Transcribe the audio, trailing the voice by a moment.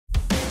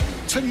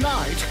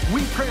Tonight,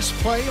 we press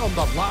play on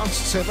the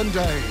last 7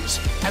 days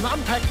and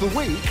unpack the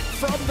week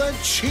from the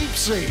cheap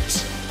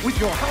seats with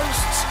your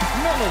hosts,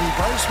 Melanie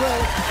Bracewell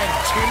and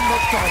Tim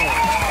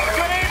McDonald.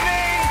 Good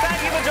evening.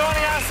 Thank you for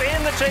joining us in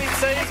the cheap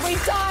seats. We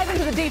dive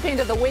into the deep end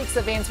of the week's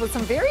events with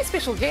some very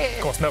special guests.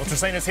 Of course, Mel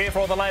Tracina's here for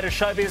all the latest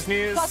showbiz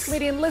news. Plus,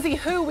 comedian Lizzie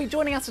Hu will be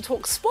joining us to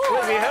talk sport.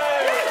 Lizzie Hu.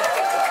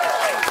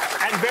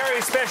 And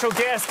very special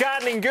guest,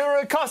 gardening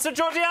guru Costa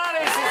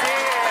Georgiadis is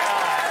here.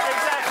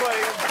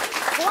 Exactly.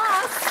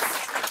 Plus,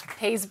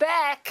 he's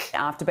back.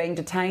 After being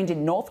detained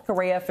in North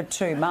Korea for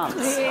 2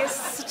 months.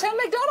 Yes, Tim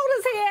McDonald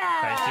is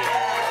here. Thank you.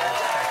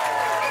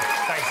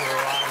 Thanks,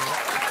 everyone.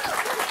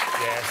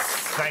 Yes,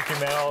 thank you,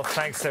 Mel.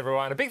 Thanks,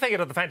 everyone. A big thank you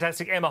to the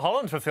fantastic Emma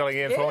Holland for filling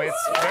in for me.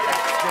 It's did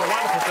a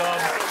wonderful job.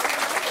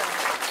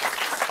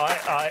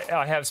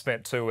 I have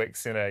spent 2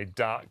 weeks in a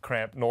dark,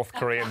 cramped North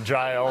Korean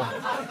jail.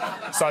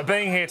 So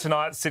being here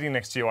tonight, sitting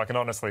next to you, I can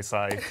honestly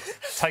say,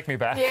 take me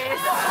back. Yes.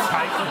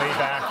 Take me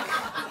back.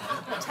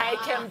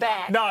 Take him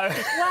back. No.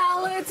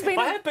 Well, it's been...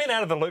 I have been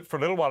out of the loop for a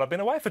little while. I've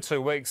been away for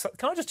 2 weeks.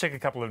 Can I just check a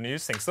couple of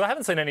news things? So I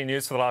haven't seen any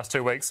news for the last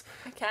 2 weeks.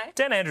 Okay.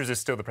 Dan Andrews is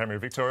still the Premier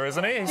of Victoria,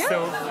 isn't he? He's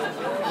still...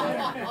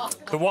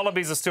 The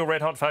Wallabies are still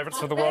red-hot favourites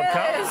for the World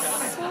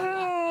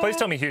Cup. Please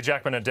tell me Hugh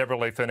Jackman and Deborah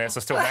Lee Furness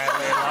are still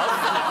madly in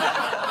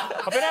love.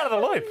 I've been out of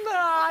the loop. No,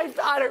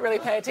 I don't really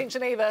pay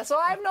attention either, so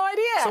I have no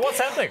idea. So what's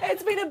happening?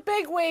 It's been a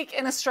big week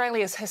in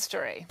Australia's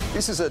history.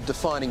 This is a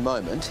defining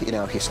moment in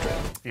our history.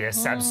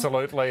 Yes,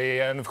 absolutely.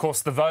 And, of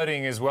course, the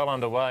voting is well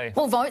underway.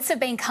 Well, votes have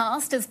been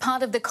cast as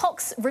part of the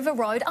Cox River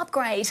Road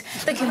upgrade.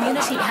 The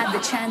community had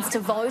the chance to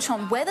vote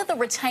on whether the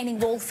retaining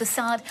wall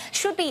facade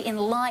should be in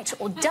light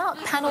or dark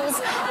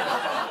panels.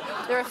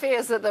 There are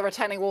fears that the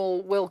retaining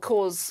wall will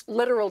cause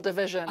literal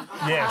division.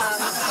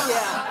 Yes.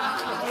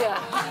 Yeah.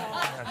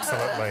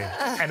 Absolutely.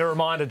 And a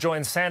reminder,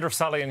 join Sandra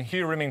Sully and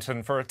Hugh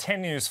Remington for a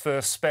 10 News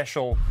First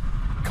special.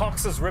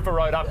 Cox's River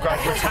Road upgrade,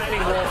 retaining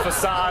wall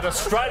facade,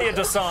 Australia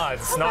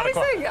decides. 9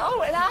 o'clock. Amazing.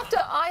 Oh, and after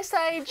Ice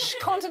Age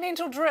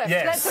continental drift.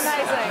 Yes. That's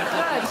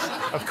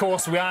amazing. Good. Of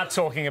course, we are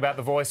talking about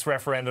the Voice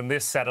referendum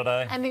this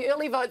Saturday. And the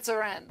early votes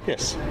are in.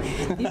 Yes.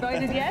 You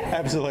voted yes?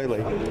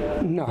 Absolutely.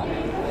 No.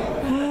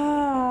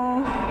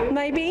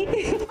 Maybe.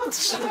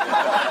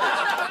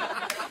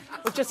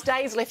 With just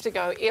days left to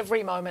go,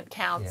 every moment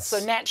counts. Yes. So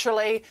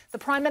naturally, the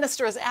Prime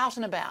Minister is out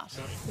and about. This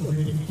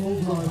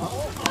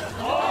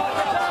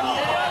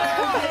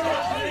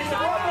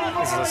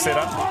is a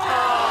setup.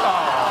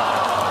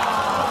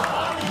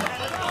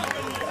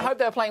 I hope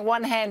they were playing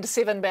one hand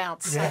 7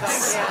 bounce.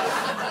 Yes.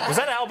 Yeah. Was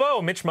that Albo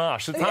or Mitch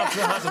Marsh? It's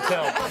hard to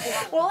tell.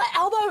 Well,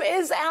 Albo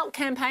is out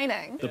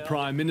campaigning. The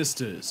Prime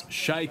Minister's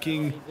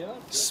shaking,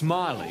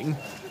 smiling,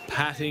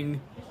 patting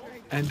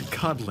and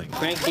cuddling.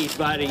 Frankie's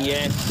voting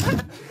yes.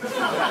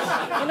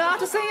 You know,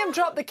 after seeing him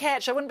drop the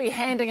catch, I wouldn't be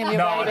handing him your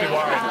No, baby.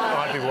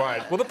 I'd be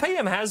worried. Well, the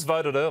PM has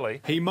voted early.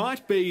 He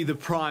might be the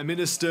Prime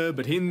Minister,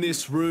 but in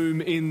this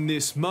room, in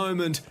this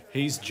moment,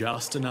 he's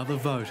just another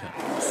voter.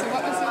 So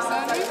what was your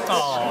surname?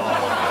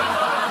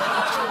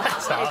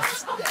 That's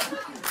us.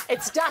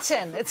 It's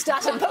Dutton. It's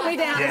Dutton. Put me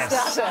down Yes.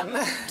 as Dutton.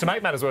 To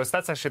make matters worse,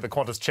 that's actually the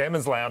Qantas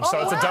Chairman's Lounge, so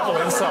Oh, it's a wow.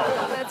 double insult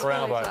That's for really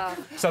Albo. tough.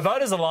 So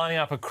voters are lining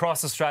up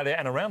across Australia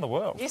and around the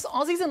world. Yes,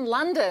 Aussies in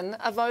London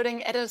are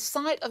voting at a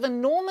site of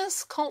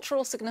enormous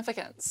cultural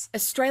significance.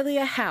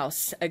 Australia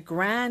House, a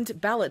grand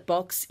ballot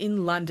box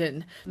in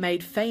London,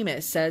 made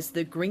famous as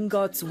the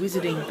Gringotts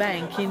Wizarding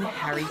Bank in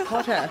Harry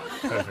Potter.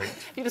 Perfect.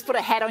 You just put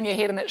a hat on your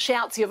head and it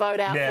shouts your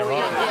vote out Yeah, for right.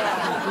 you.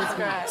 Yeah, that's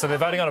great. So they're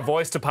voting on a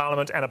voice to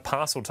Parliament and a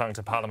parcel tongue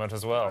to Parliament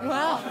as well.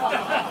 Wow.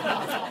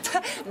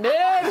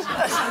 Nerd.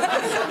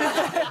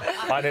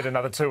 I need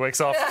another 2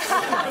 weeks off.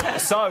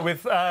 So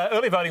with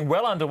early voting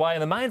well underway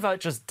and the main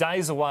vote just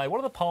days away, what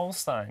are the polls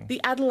saying?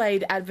 The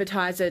Adelaide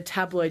Advertiser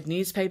tabloid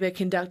newspaper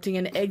conducting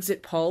an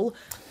exit poll.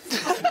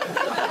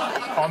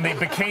 On the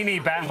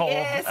bikini battle,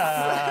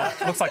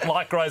 Yes. looks like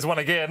Light Grey's won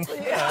again.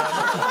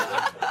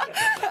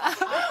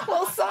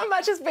 Well, so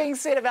much is being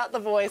said about The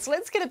Voice.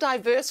 Let's get a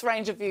diverse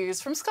range of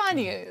views from Sky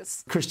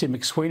News. Christian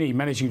McSweeney,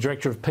 Managing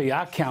Director of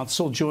PR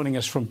Council, joining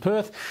us from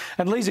Perth.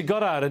 And Lisa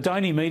Goddard,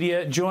 Adoni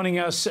Media, joining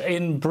us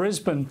in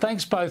Brisbane.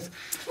 Thanks both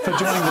for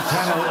joining the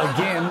panel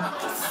again.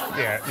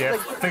 Yeah.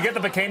 Forget the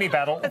bikini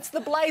battle. It's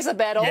the Blazer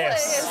battle.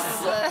 Yes.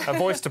 A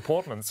voice to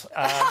Portman's.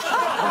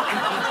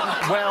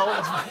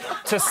 Well,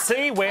 to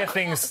see where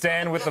things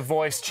stand with The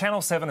Voice,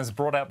 Channel 7 has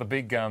brought out the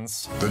big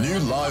guns. The new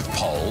live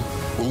poll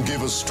will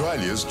give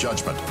Australia's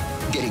judgment.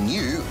 Getting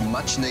you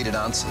much-needed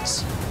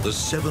answers. The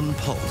 7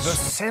 polls. The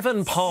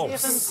 7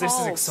 polls. 7 This pulse.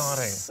 is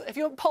exciting. If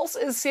your pulse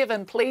is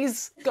 7,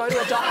 please go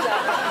to a doctor.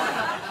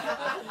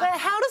 But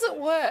how does it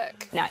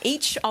work? Now,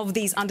 each of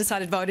these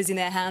undecided voters in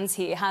their hands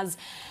here has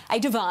a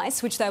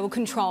device which they will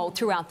control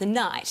throughout the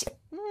night.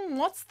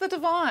 What's the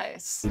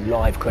device?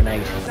 Live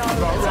grenade.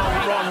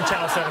 Wrong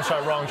Channel 7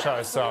 show, wrong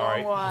show,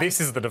 sorry. Wrong one.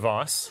 This is the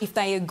device. If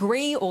they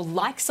agree or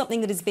like something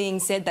that is being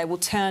said, they will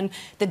turn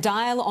the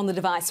dial on the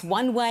device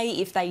one way.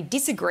 If they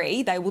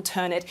disagree, they will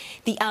turn it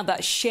the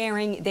other,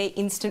 sharing their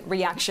instant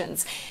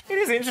reactions. It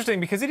is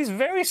interesting because it is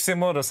very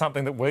similar to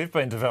something that we've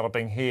been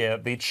developing here,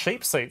 the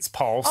Cheap Seats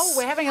Pulse. Oh,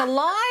 we're having a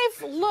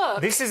live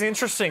look. This is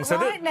interesting. So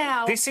right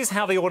now. This is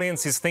how the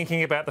audience is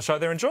thinking about the show.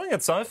 They're enjoying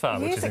it so far,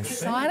 which is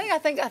interesting. Exciting. I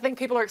think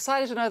people are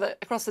excited to know that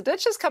Across the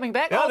Ditch is coming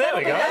back. Oh, there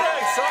we go.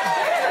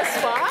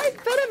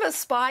 Bit of a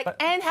spike.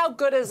 And how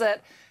good is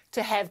it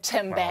to have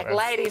Tim back,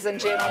 ladies and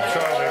gentlemen?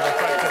 Sure, I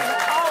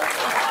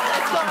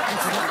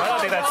don't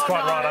think that's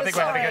quite right. I think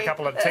we're having a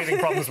couple of teething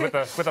problems with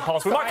the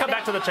pulse. We might come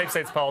back to the Cheap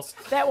Seats Pulse.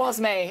 That was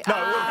me.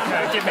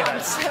 No, give me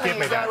that. Give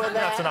me that.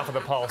 That's enough of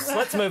the pulse.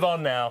 Let's move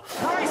on now.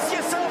 Brace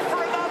yourself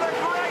for another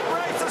great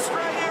race,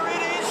 Australia.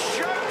 It is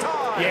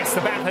showtime. Yes,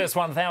 the Bathurst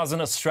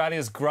 1000,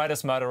 Australia's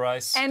greatest motor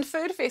race. And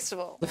food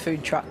festival. The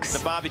food trucks. The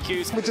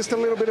barbecues. With just a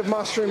little bit of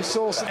mushroom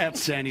sauce.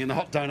 Outstanding. And the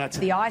hot donuts.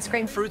 The ice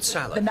cream. Fruit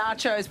salad. The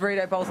nachos,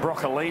 burrito bowls.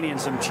 Broccolini and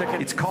some chicken.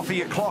 It's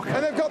coffee o'clock.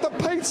 And they've got the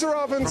pizza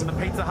ovens. From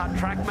the Pizza Hut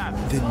track map.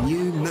 The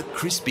new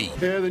McCrispy.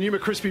 Yeah, the new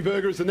McCrispy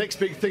burger is the next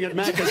big thing at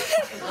Macca's.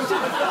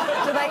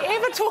 Do they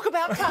ever talk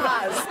about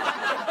cars?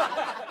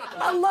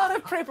 A lot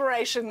of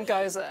preparation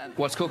goes in.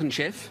 What's cooking,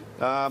 Chef?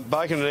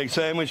 Bacon and egg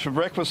sandwich for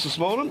breakfast this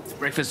morning.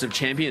 Breakfast of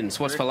champions.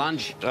 What's for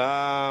lunch?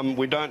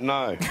 We don't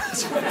know.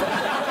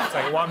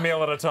 Take one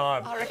meal at a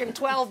time. I reckon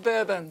 12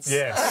 bourbons.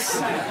 Yes.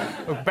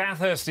 Look,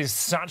 Bathurst is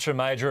such a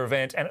major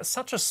event and it's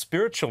such a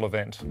spiritual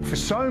event. For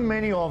so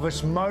many of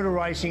us, motor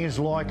racing is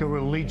like a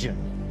religion.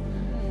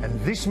 And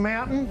this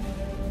mountain,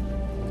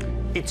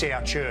 it's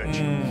our church.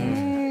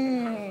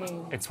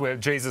 It's where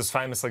Jesus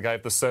famously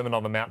gave the Sermon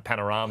on the Mount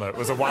panorama. It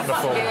was a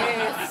wonderful...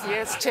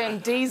 Yes, turn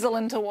diesel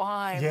into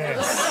wine.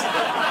 Yes.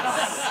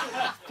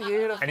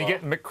 Beautiful. And you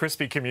get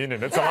McCrispy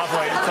communion. It's a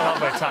lovely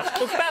touch.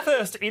 Look,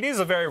 Bathurst, it is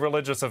a very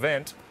religious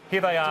event.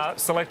 Here they are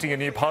selecting a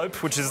new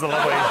pope, which is the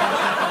lovely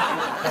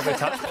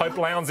touch. Pope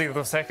Lounsey II.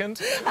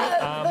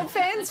 The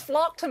fans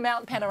flock to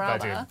Mount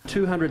Panorama.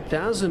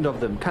 200,000 of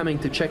them coming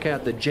to check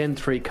out the Gen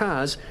 3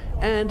 cars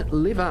and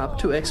live up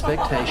to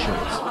expectations.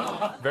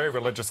 Very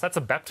religious. That's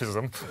a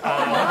baptism.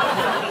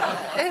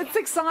 It's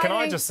exciting. Can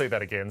I just see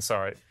that again?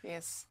 Sorry.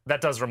 Yes. That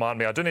does remind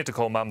me. I do need to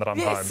call Mum that I'm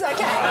home. Yes,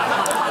 OK.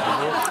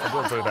 I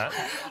will do that.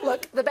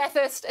 Look, the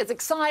Bathurst is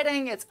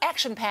exciting. It's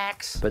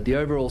action-packed. But the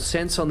overall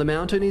sense on the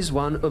mountain is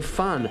one of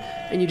fun,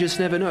 and you just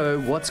never know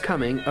what's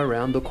coming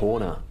around the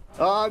corner.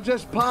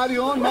 Just party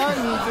on, mate,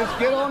 and just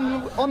get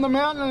on the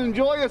mountain and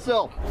enjoy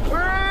yourself.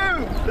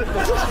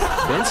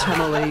 Vince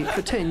Hammerley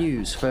for 10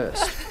 News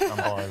First.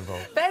 Unbelievable.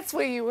 That's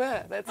where you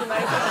were. That's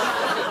amazing.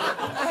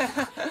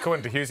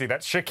 According to Husey,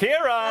 that's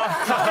Shakira.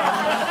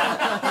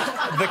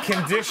 The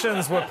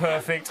conditions were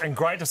perfect and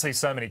great to see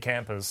so many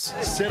campers.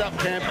 Set up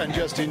camp and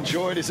just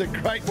enjoy it is a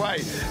great way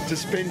to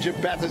spend your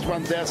Bathurst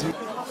 1000.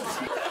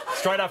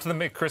 Straight after the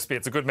McCrispy,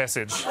 it's a good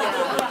message.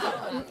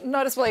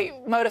 Noticeably,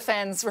 motor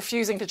fans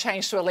refusing to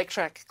change to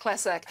electric.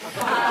 Classic. So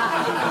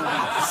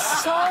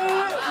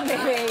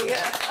many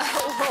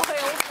loyal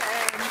fans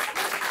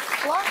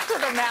flocked to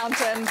the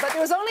mountain, but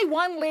there was only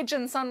one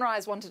legend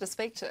Sunrise wanted to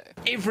speak to.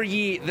 Every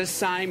year, the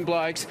same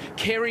blokes.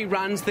 Kerry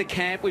runs the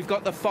camp. We've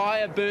got the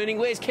fire burning.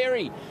 Where's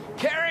Kerry?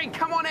 Kerry,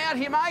 come on out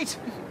here, mate.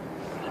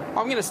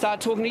 I'm going to start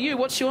talking to you.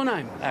 What's your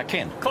name?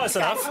 Ken. Close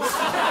enough.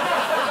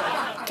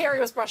 Kerry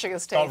was brushing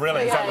his teeth. Oh,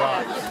 really? Is that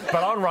right?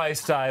 But on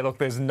race day, look,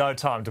 there's no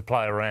time to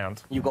play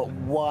around. You've got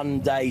one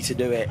day to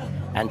do it,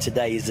 and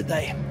today is the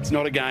day. It's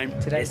not a game.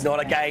 It's not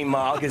a game,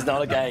 Mark. It's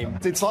not a game.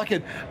 It's like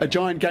a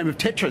giant game of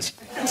Tetris.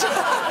 It's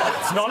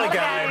not a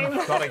game.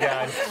 Not a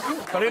game.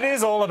 But it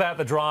is all about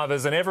the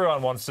drivers, and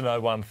everyone wants to know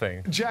one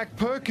thing. Jack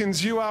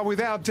Perkins, you are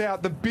without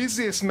doubt the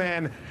busiest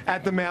man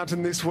at the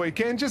mountain this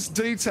weekend. Just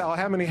detail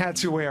how many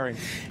hats you're wearing.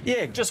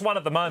 Yeah, just one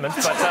at the moment,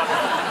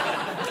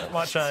 but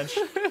might change.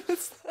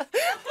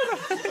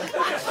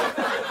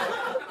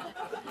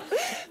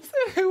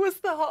 Who was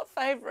the hot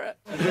favourite?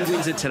 Who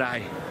wins it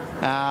today?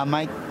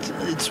 Mate,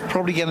 it's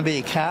probably going to be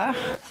a car.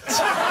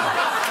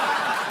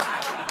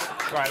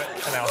 Great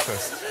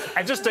analysis.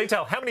 And just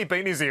detail, how many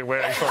beanies are you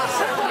wearing for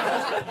us?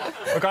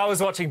 Look, I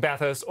was watching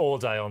Bathurst all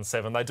day on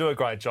 7. They do a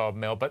great job,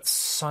 Mel, but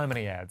so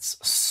many ads.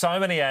 So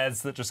many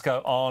ads that just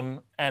go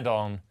on and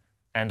on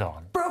and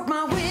on. Broke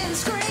my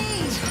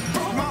windscreen.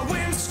 Broke my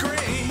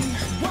windscreen.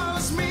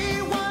 Was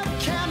me, what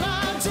can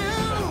I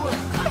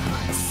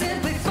do?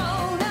 Simply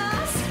phone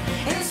us.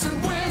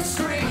 Instant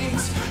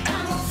windscreens.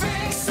 And we'll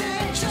fix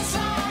it just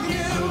like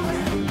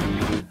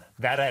you.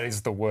 That ad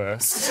is the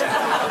worst.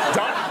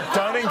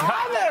 Don't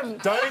encourage them.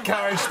 Don't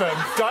encourage them.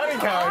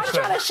 I'm trying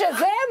to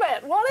Shazam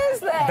it. What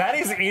is that? That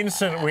is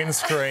instant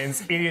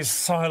windscreens. It is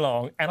so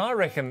long, and I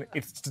reckon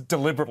it's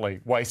deliberately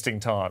wasting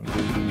time.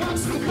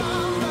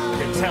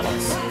 Tell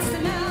us.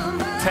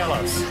 Tell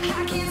us.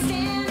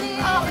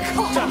 Oh,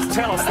 God. Just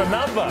tell us the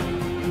number.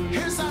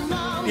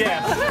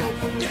 Yeah.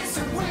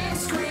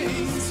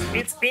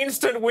 It's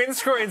instant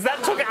windscreens.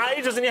 That took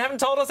ages and you haven't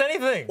told us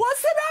anything.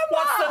 What's the number?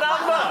 What's the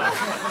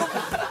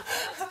number?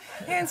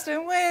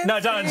 Instant win. No,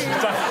 don't.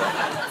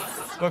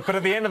 Look, but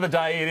at the end of the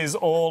day, it is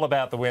all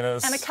about the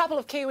winners. And a couple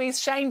of Kiwis,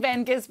 Shane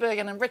Van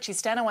Gisbergen and Richie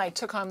Stanaway,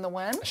 took home the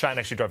win. Shane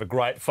actually drove a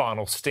great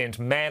final stint,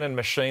 man and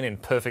machine in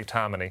perfect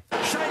harmony.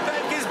 Shane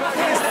Van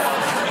Gisbergen is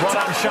now. Well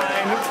done,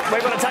 Shane.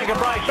 We're going to take a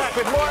break. Back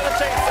with more of the Cheap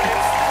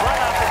Seats right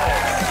after this.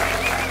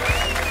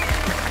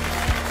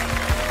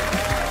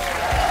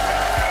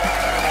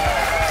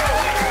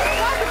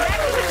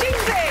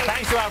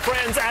 Thanks to our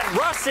friends at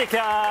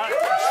Rustica.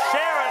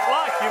 Share it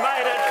like you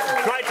made it.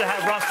 Great to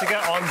have Rustica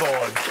on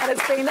board. And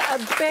it's been a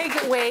big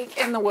week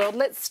in the world.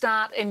 Let's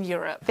start in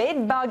Europe.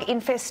 Bed bug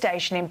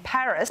infestation in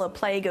Paris. A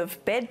plague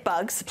of bed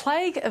bugs.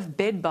 Plague of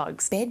bed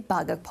bugs. Bed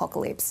bug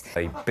apocalypse.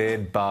 A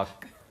bed bug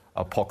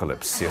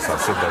apocalypse. Yes, I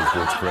said those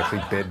words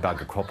correctly. Bed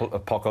bug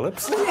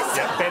apocalypse.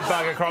 Yeah, bed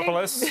bug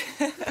acropolis.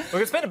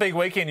 Look, it's been a big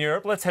week in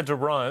Europe. Let's head to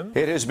Rome.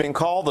 It has been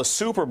called the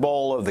Super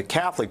Bowl of the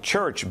Catholic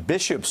Church.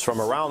 Bishops from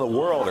around the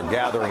world are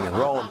gathering in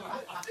Rome.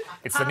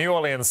 It's the New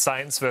Orleans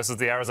Saints versus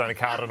the Arizona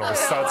Cardinals,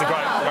 so it's a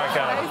great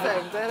game.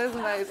 Amazing. That is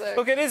amazing.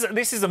 Look,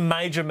 this is a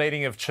major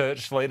meeting of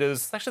church leaders.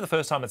 It's actually the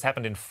first time it's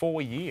happened in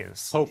 4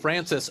 years. Pope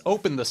Francis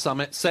opened the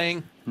summit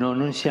saying, No,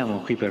 non siamo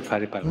qui per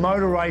fare parlare.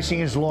 Motor racing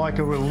is like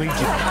a religion.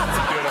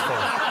 It's beautiful.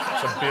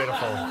 It's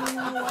beautiful.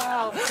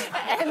 Wow.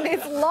 And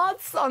there's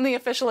lots on the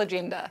official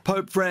agenda.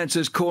 Pope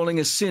Francis calling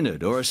a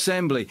synod or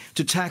assembly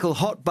to tackle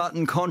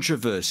hot-button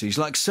controversies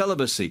like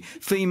celibacy,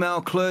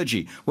 female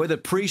clergy, whether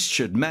priests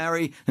should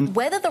marry and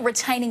whether the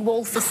retaining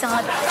wall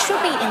facade should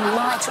be in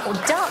light or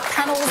dark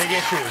panels. Big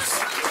issues.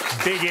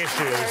 Big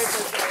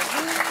issues.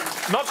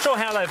 Not sure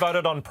how they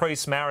voted on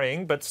priests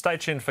marrying, but stay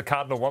tuned for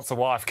Cardinal Wants a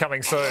Wife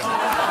coming soon.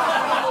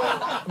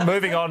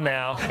 Moving on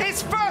now.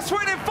 His first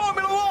win in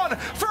Formula One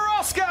for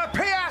Oscar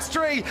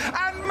Piastri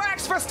and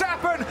Max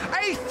Verstappen,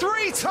 a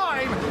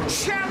three-time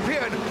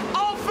champion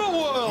of the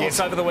world. Yes,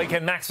 over the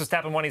weekend, Max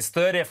Verstappen won his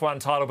third F1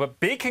 title,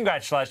 but big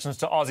congratulations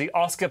to Aussie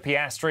Oscar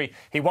Piastri.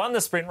 He won the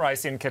sprint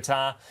race in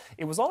Qatar.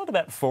 It was on at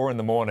about 4 in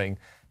the morning.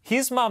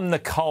 His mum,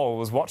 Nicole,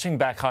 was watching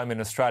back home in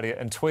Australia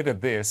and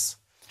tweeted this: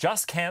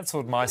 just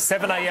cancelled my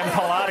 7 a.m.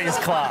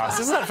 Pilates class.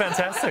 Isn't that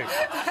fantastic?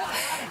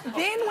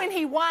 Then when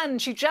he won,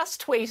 she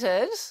just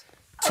tweeted...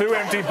 2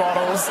 empty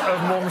bottles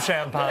of Mumm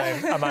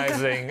champagne.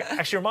 Amazing.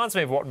 Actually reminds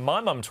me of what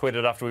my mum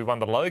tweeted after we won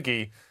the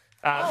Logie.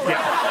 Wow,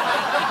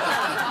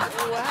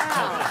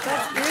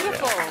 that's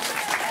beautiful.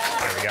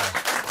 There we go.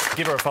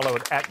 Give her a follow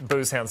at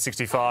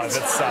BoozeHound65.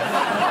 It's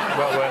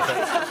well worth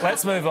it.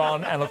 Let's move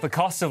on. And look, the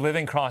cost of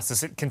living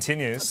crisis, it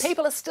continues.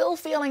 People are still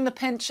feeling the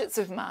pinch at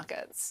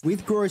supermarkets.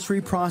 With grocery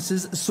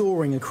prices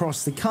soaring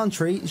across the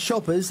country,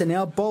 shoppers are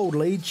now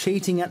boldly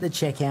cheating at the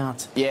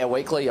checkout. Yeah,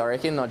 weekly, I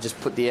reckon. I just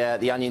put the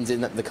onions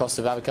in at the cost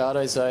of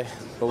avocado, so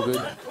all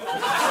good.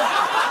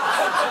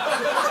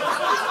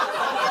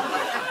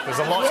 There's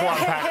a lot to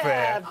unpack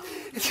there.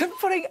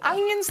 Putting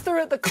onions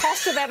through at the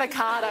cost of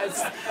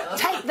avocados.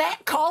 Take that,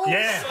 Coles.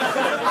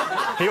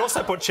 Yeah. He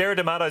also put cherry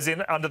tomatoes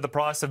in under the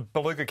price of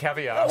beluga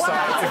caviar, so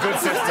it's a good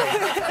system.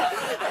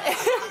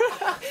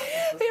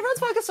 Everyone's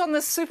focused on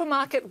the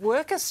supermarket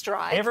worker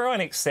strike. Everyone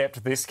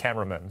except this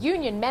cameraman.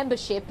 Union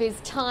membership is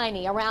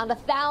tiny, around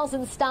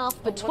 1,000 staff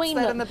between What's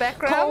that them. in the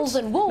background? Coles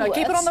and Woolworths. No,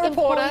 keep it on the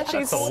reporter.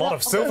 That's a lot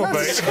of silver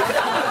beat. It's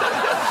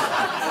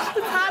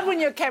hard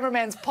when your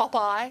cameraman's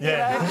Popeye.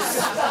 Yeah. You know?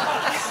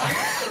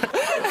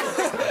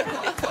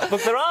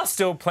 Look, there are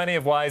still plenty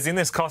of ways in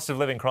this cost of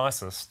living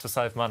crisis to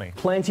save money.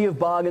 Plenty of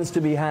bargains to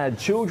be had.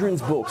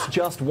 Children's books,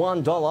 just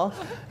 $1.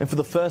 And for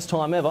the first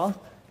time ever,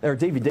 there are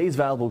DVDs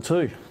available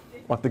too,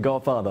 like The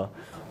Godfather.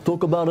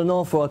 Talk about an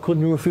offer I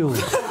couldn't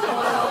refuse. Amazing.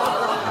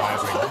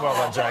 Well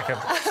done, Jacob.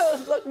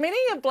 Look, many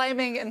are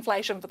blaming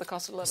inflation for the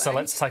cost of living. So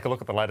let's take a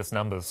look at the latest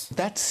numbers.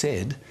 That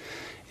said,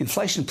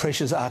 inflation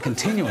pressures are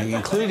continuing,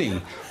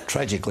 including,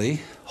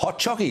 tragically, hot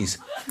chockies.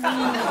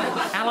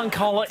 Alan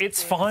Kohler,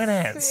 it's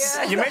finance.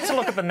 Yeah. You're meant to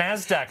look at the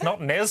NASDAQ,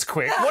 not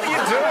Nesquik. What are you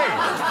doing?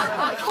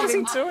 What's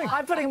he doing?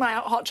 I'm putting my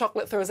hot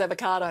chocolate through his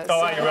avocados.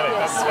 Oh, are you ready?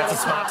 That's a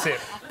smart tip.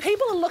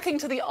 People are looking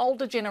to the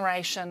older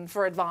generation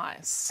for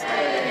advice.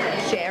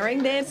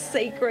 Sharing their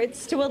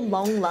secrets to a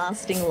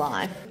long-lasting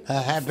life.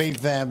 A happy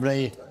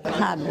family.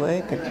 Hard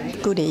work,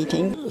 good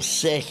eating.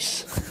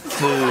 Sex,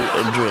 food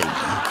and drink.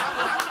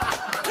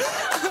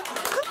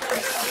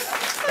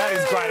 That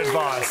is great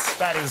advice.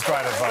 That is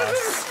great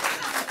advice.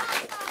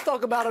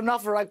 Talk about an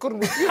offer I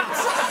couldn't refuse.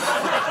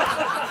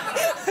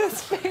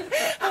 It's been a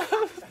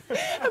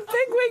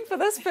big week for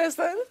this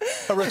person.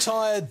 A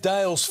retired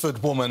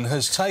Daylesford woman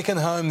has taken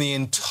home the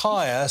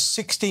entire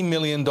 $60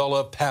 million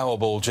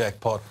Powerball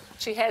jackpot.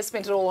 She has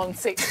spent it all on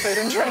sex, food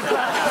and drink. All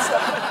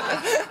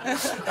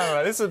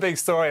right, this is a big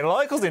story. And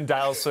locals in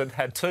Daylesford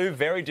had two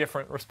very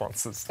different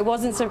responses. I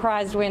wasn't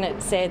surprised when it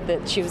said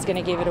that she was going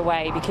to give it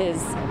away because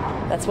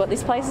that's what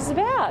this place is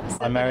about.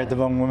 I married the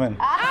wrong woman.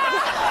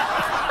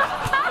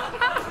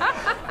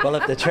 We'll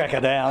have to track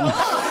her down.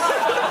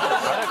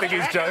 I don't think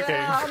he's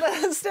joking.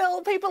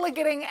 Still, people are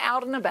getting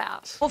out and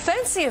about. Well,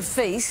 fancy a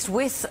feast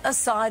with a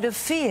side of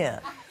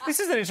fear. This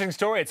is an interesting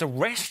story. It's a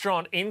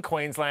restaurant in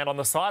Queensland on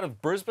the side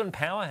of Brisbane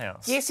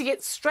Powerhouse. Yes, you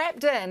get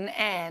strapped in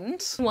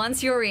and...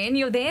 Once you're in,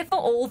 you're there for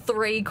all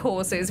 3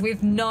 courses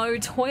with no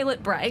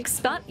toilet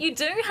breaks, but you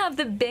do have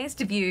the best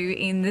view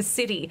in the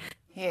city.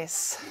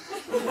 Yes.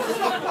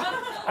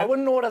 I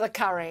wouldn't order the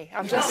curry.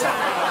 I'm just saying.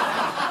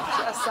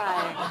 Just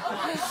saying.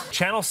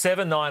 Channel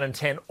 7, 9 and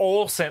 10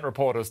 all sent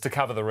reporters to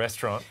cover the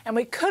restaurant. And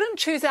we couldn't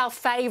choose our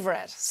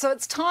favourite. So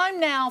it's time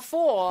now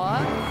for...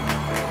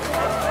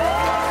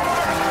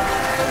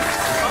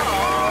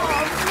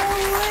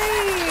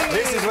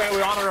 This is where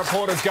we honour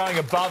reporters going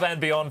above and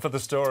beyond for the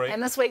story.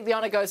 And this week the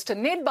honour goes to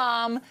Ned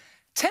Baum,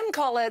 Tim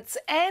Collitz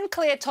and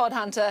Claire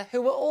Todd-Hunter,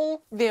 who were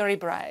all very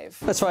brave.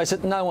 Let's face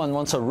it, no one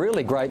wants a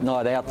really great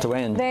night out to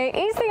end. There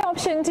is the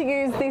option to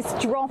use this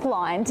drop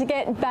line to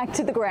get back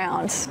to the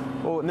ground.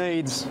 All it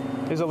needs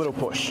is a little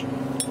push.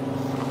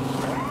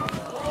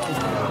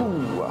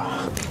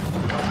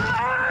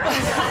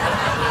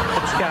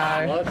 Let's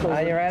go.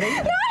 Are you ready?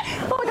 No!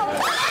 Oh my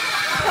God.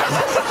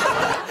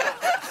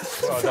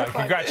 Well done.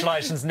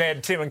 Congratulations,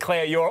 Ned, Tim and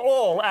Claire. You're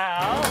all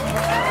our...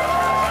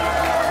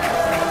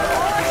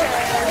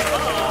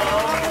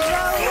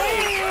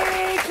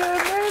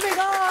 Moving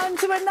on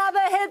to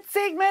another hit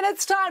segment.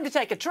 It's time to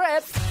take a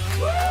trip.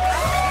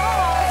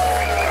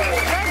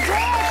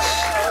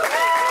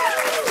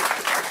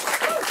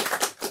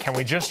 Can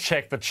we just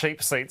check the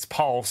cheap seats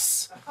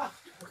pulse?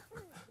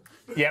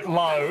 Yeah,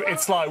 low.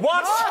 It's low.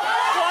 What?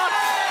 What?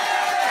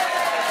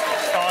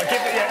 Oh,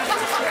 give it. Yeah.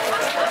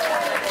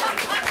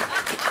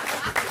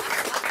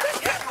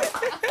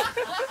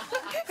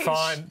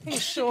 Fine.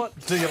 He's short.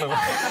 Do your little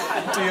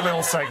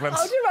segment.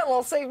 I'll do my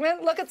little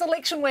segment. Look, it's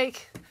election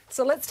week.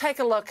 So let's take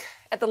a look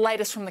at the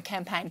latest from the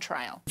campaign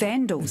trail.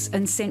 Vandals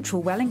in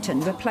central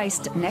Wellington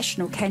replaced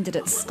national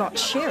candidate Scott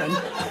Sheeran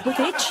with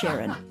Ed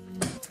Sheeran.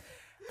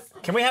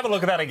 Can we have a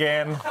look at that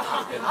again?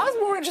 I was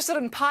more interested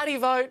in party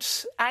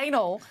vote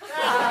anal.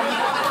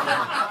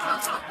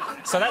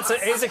 So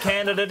he's a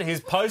candidate.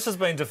 His post has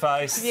been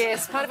defaced.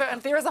 Yes, party vote.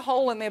 And there is a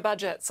hole in their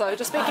budget, so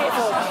just be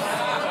careful.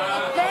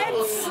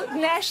 That's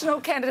national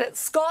candidate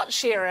Scott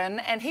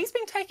Sheeran, and he's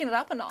been taking it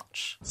up a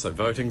notch. So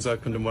voting's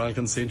opened in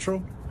Wellington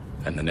Central,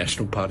 and the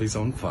National Party's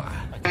on fire.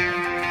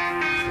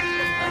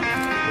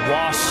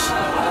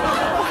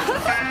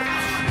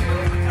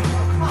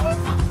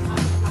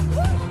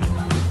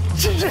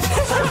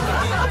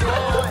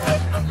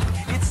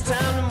 It's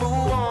time to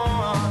move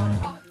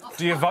on.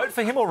 Do you vote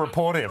for him or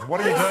report him?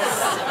 What do you do?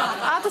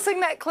 After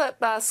seeing that clip,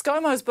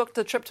 ScoMo's booked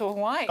a trip to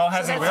Hawaii. Oh,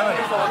 has he really?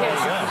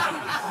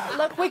 Yes.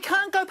 Look, we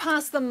can't go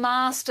past the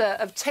master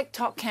of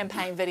TikTok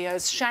campaign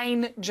videos,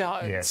 Shane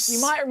Jones. Yes. You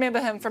might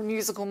remember him from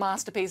musical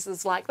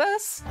masterpieces like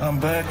this. I'm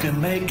back and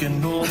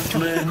making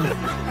Northland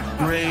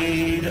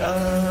great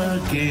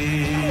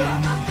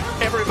again.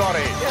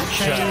 Everybody.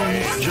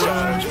 Shane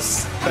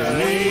Jones,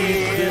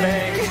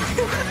 believing.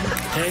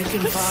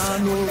 Taking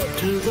final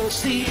to the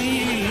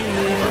ceiling.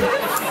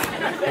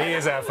 He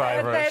is our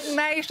favourite. That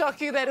may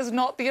shock you, that is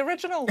not the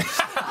original.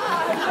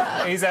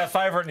 He's our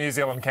favourite New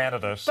Zealand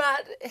candidate.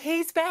 But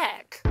he's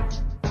back.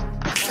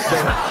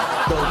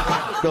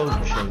 Go,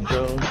 Shane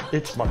Jones,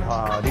 it's my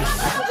party.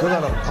 We're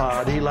gonna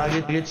party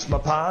like it's my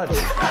party.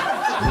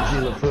 New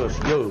Zealand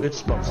first, yo,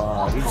 it's my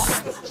party.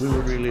 We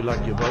would really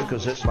like your vote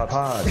because it's my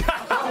party.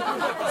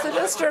 So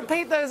just to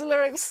repeat those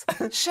lyrics,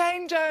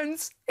 Shane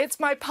Jones, it's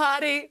my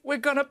party. We're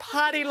gonna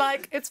party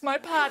like it's my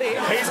party.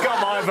 He's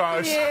got my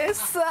vote.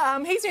 Yes,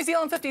 he's New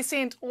Zealand 50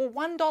 cent or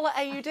 $1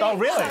 AUD. Oh,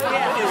 really? So,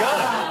 yeah. There you go.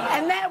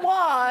 And that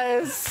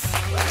was...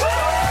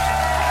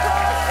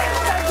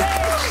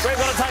 We're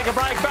going to take a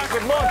break. Back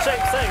with more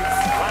cheap seats.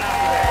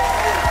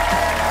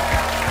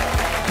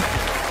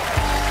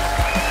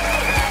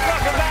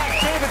 Welcome back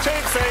to the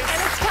cheap seats.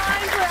 And it's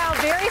time for our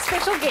very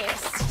special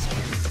guest.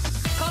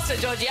 Costa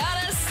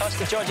Georgiadis.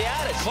 Costa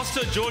Georgiadis.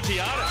 Costa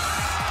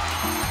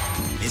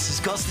Georgiadis. This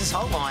is Costa's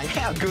Hotline.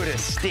 How good are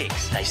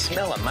sticks? They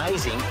smell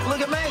amazing.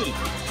 Look at me,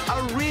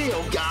 a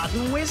real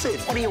garden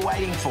wizard. What are you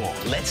waiting for?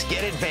 Let's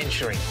get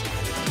adventuring.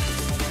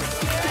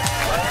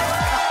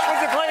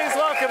 Would you please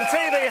welcome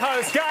TV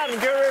host, garden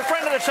guru,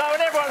 friend of the show,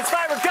 and everyone's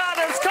favourite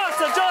gardener, it's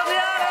Costa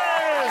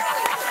Georgiadis.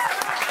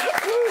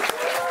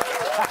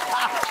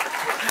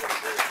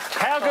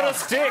 How good are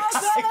sticks?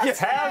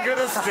 How good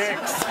are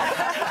sticks?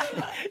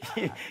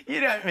 You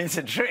don't miss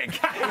a trick.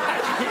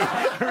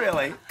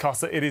 Really.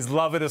 Costa, it is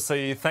lovely to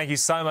see you. Thank you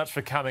so much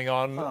for coming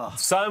on.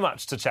 So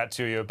much to chat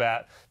to you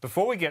about.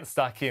 Before we get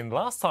stuck in,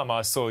 last time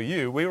I saw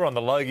you, we were on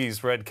the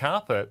Logies red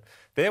carpet.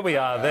 There we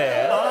are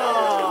there.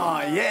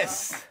 Oh,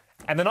 yes.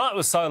 And the night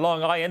was so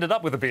long, I ended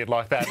up with a beard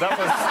like that. It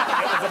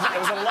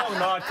was a long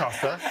night,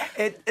 Costa.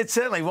 It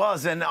certainly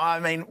was. And, I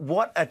mean,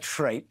 what a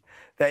treat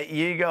that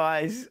you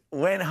guys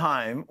went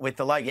home with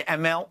the Logie.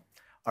 And, Mel,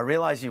 I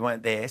realise you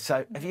weren't there,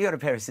 so have you got a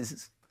pair of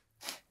scissors?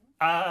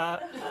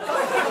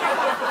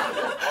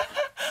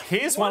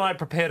 Here's one I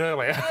prepared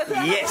earlier.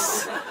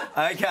 Yes.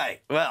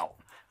 OK, well,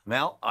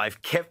 Mel,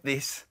 I've kept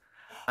this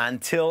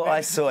until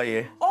I saw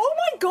you. Oh,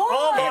 my God!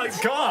 Oh my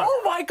God!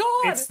 Oh my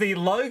God! It's the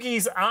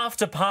Logie's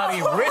After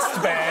Party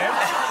wristband.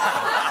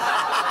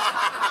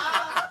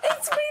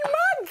 It's been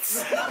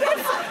months.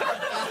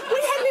 We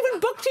hadn't even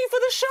booked you for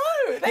the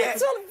show.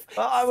 That's all.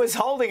 I was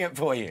holding it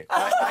for you.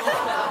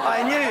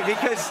 I knew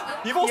because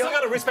You've also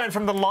got a wristband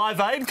from the Live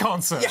Aid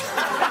concert.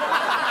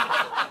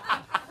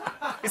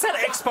 Is that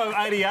Expo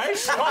 88?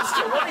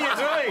 Costa, what are you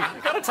doing?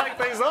 You've got to take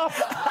these off.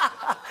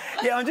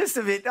 Yeah, I'm just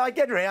a bit. I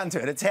get around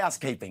to it. It's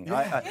housekeeping.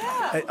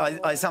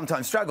 I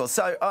sometimes struggle.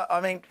 So I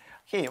mean,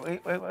 here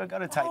we've got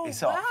to take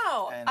this off.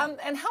 Wow.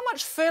 And how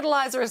much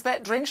fertiliser is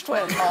that drenched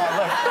with?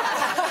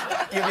 Oh,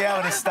 look, you'll be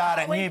able to start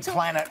a new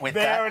planet with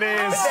There that. it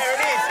is. There it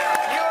is.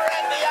 You were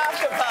at the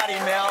after party,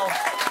 Mel.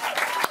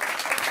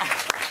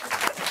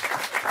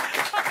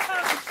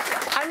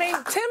 I mean,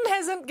 Tim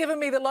hasn't given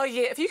me the Logie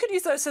yet. If you could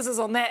use those scissors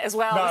on that as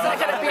well. Is that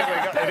going to be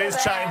it is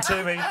chained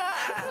to me.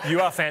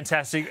 You are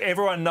fantastic.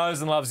 Everyone knows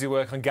and loves your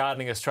work on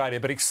Gardening Australia,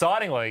 but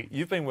excitingly,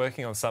 you've been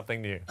working on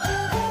something new.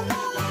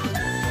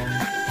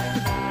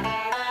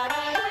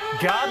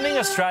 Gardening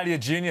Australia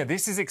Junior.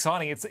 This is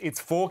exciting. It's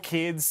for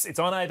kids. It's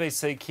on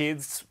ABC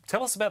Kids.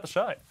 Tell us about the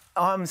show.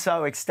 I'm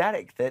so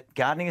ecstatic that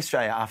Gardening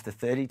Australia, after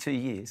 32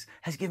 years,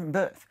 has given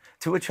birth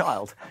to a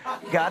child.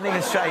 Gardening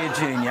Australia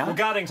Junior. Well,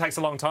 gardening takes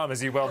a long time,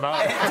 as you well know.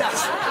 It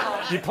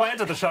does. You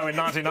planted the show in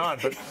 '99,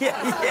 but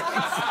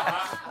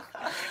Yeah,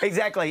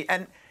 exactly.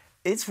 And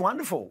it's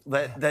wonderful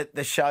that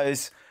the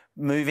show's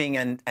moving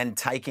and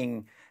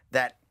taking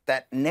that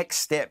next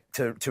step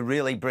to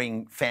really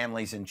bring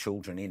families and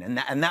children in.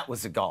 And that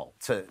was the goal,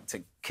 to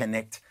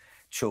connect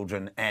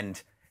children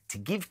and to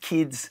give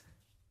kids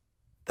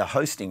the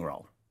hosting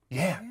role.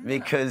 Yeah.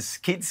 Because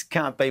kids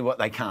can't be what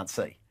they can't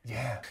see.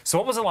 Yeah. So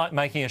what was it like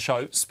making a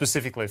show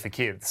specifically for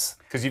kids?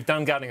 Because you've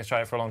done Gardening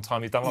Australia for a long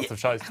time. You've done lots of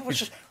shows.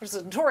 Which is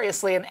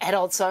notoriously an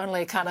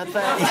adults-only kind of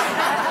thing.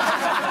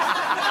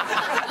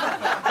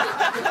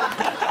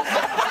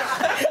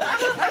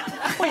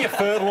 Well, you're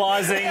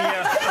fertilising,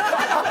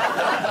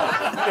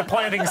 you're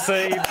planting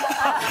seed.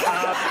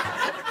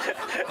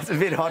 It's a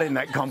bit hot in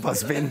that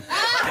compost bin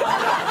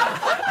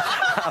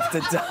after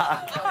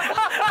dark.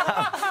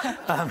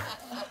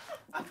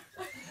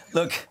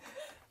 Look.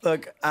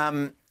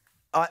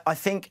 I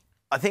think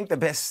the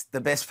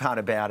best part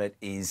about it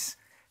is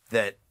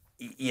that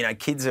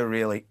kids are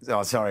really.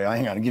 Oh, sorry.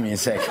 Hang on. Give me a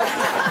sec.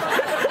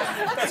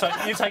 So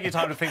you take your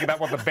time to think about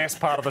what the best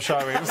part of the show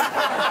is.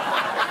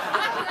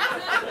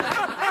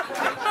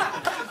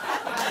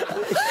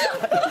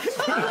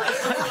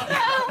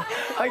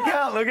 I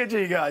can't look at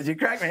you guys. You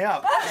crack me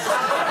up.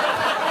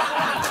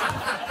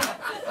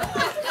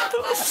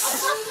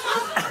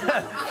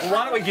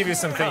 Why don't we give you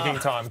some thinking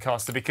time,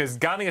 Costa? Because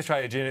Gardening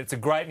Australia Junior, it's a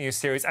great new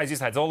series. As you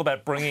say, it's all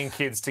about bringing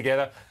kids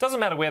together. Doesn't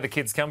matter where the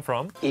kids come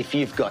from. If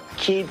you've got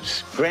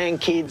kids,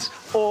 grandkids,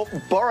 or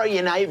borrow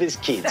your neighbour's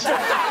kids. Can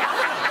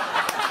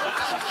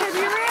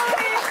you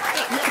really?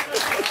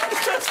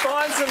 Just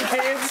find some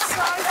kids.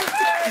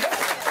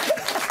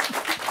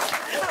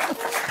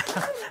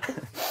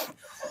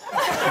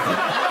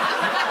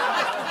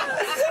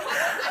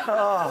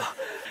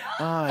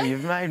 Oh,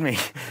 you've made me.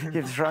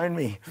 You've thrown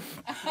me.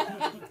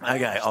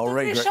 Okay, I'll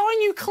read. They're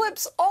showing you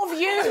clips of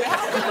you.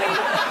 How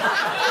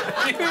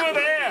could You were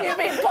there. You've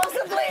been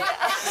possibly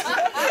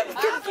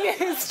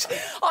confused.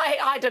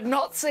 I did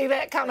not see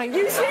that coming.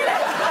 You see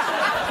that?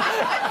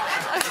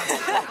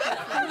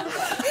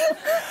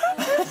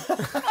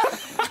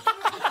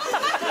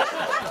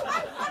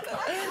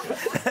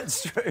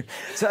 That's true.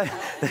 So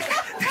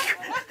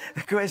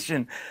the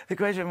question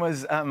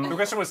was. The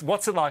question was,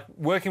 what's it like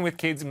working with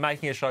kids and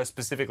making a show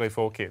specifically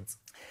for kids?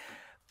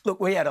 Look,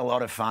 we had a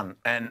lot of fun,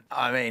 and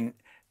I mean,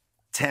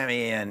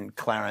 Tammy and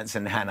Clarence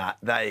and Hannah,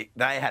 they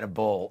had a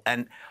ball,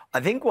 and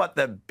I think what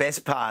the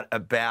best part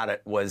about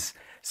it was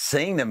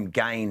seeing them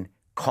gain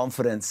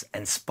confidence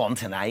and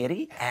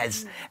spontaneity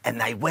and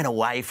they went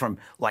away from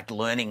like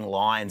learning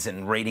lines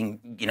and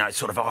reading,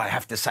 I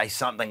have to say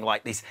something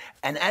like this,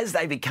 and as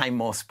they became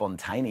more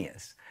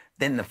spontaneous,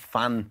 then the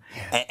fun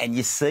and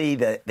you see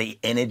the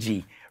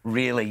energy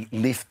really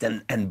lift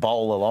and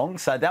bowl along.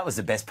 So that was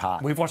the best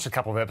part. We've watched a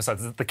couple of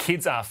episodes. The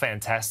kids are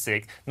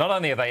fantastic. Not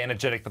only are they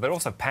energetic, but they're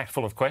also packed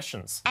full of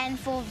questions. And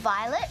for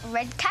Violet,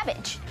 red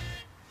cabbage.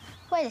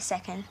 Wait a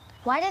second.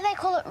 Why do they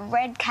call it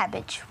red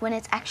cabbage when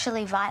it's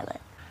actually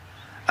violet?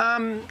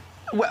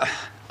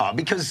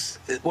 Because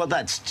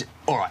that's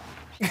all right.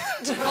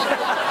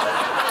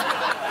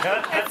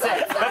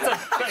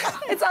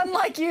 It's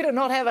unlike you to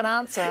not have an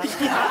answer. Let's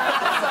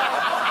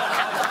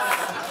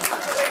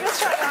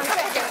try to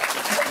unpack it.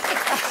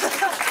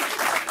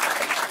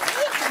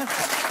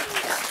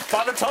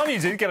 By the time you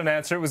did get an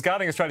answer, it was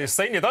Gardening Australia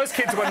Senior. Those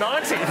kids were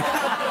 90.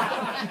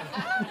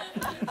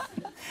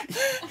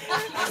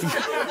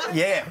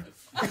 Yeah.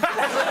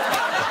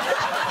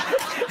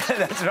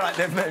 That's right.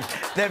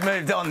 They've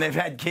moved on. They've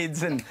had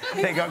kids and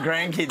they've got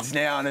grandkids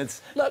now, and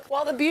it's. Look,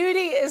 well, the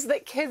beauty is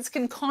that kids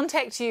can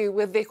contact you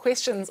with their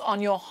questions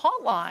on your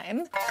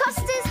hotline.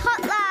 Costa's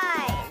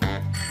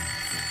hotline.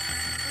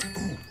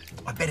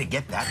 I better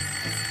get that.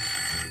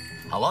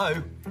 Hello,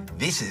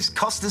 this is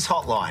Costa's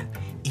Hotline.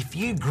 If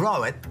you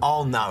grow it,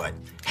 I'll know it.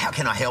 How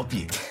can I help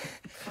you?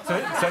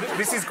 So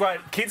this is great.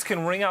 Kids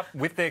can ring up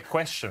with their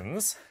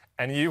questions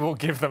and you will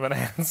give them an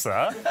answer.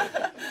 I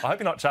hope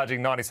you're not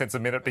charging 90 cents a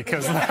minute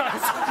because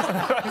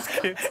those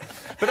kids...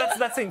 But that's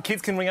the thing.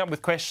 Kids can ring up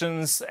with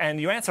questions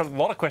and you answer a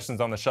lot of questions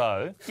on the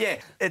show. Yeah,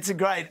 it's a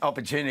great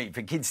opportunity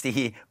for kids to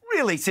hear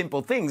really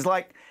simple things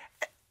like...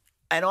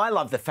 And I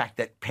love the fact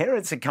that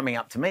parents are coming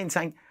up to me and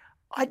saying,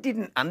 I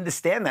didn't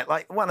understand that.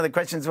 Like, one of the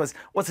questions was,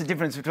 what's the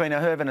difference between a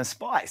herb and a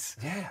spice?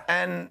 Yeah.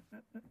 And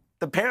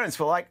the parents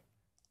were like,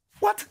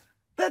 what?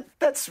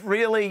 That's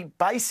really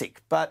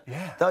basic. But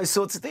those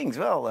sorts of things,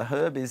 well, a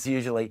herb is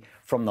usually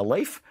from the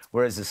leaf,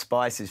 whereas a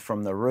spice is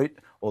from the root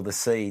or the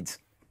seeds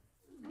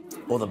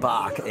or the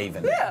bark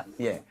even.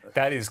 Yeah.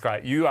 That is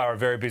great. You are a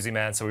very busy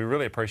man, so we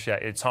really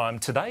appreciate your time.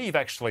 Today you've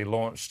actually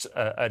launched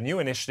a new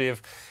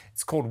initiative.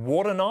 It's called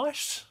Water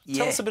Night.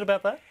 Tell us a bit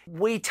about that.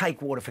 We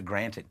take water for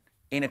granted.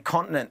 In a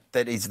continent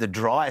that is the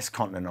driest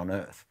continent on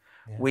Earth,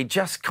 we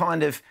just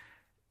kind of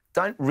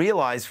don't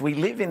realise we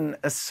live in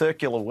a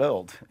circular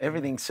world.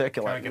 Everything's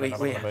circular. Can I get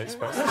another one of these,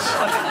 please?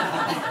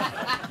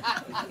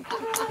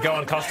 Go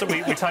on, Costa.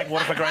 We take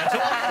water for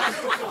granted.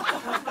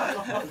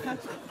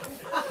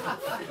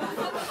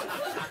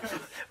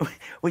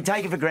 We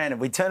take it for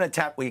granted. We turn a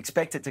tap, we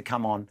expect it to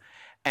come on,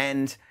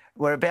 and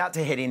we're about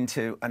to head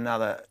into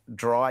another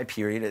dry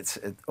period. It's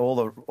all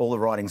the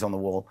writing's on the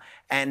wall.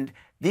 And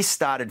this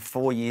started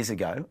 4 years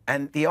ago.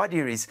 And the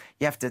idea is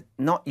you have to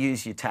not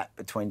use your tap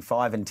between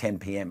 5 and 10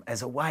 p.m.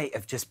 as a way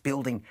of just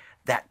building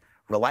that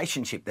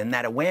relationship and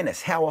that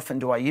awareness. How often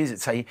do I use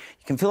it? So you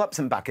can fill up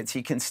some buckets.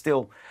 You can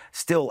still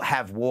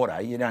have water.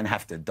 You don't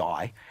have to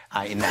die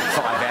in that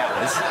 5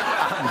 hours.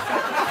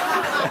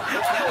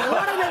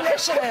 What an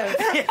initiative!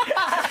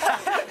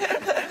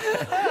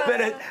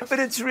 But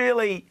it's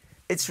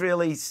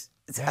really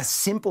a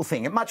simple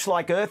thing. Much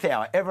like Earth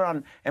Hour,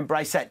 everyone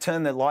embrace that,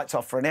 turn the lights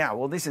off for an hour.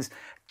 Well, this is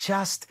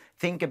just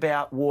think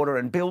about water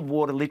and build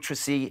water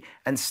literacy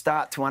and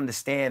start to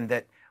understand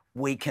that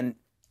we can,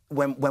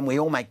 when we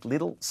all make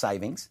little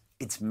savings,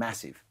 it's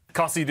massive.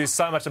 Costa, you do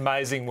so much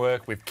amazing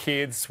work with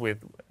kids,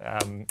 with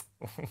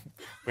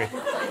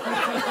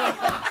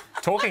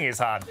talking is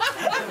hard.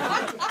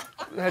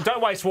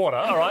 Don't waste water,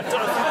 all right?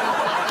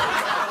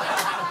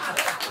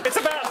 It's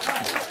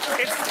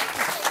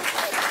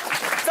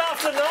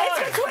after 9.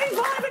 It's between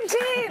 5 and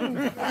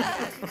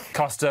 10.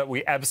 Costa,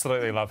 we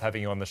absolutely love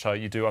having you on the show.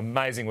 You do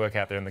amazing work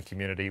out there in the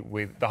community.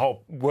 The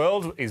whole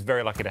world is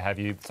very lucky to have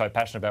you, so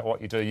passionate about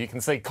what you do. You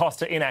can see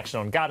Costa in action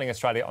on Gardening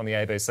Australia on the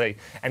ABC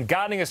and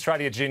Gardening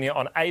Australia Junior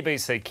on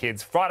ABC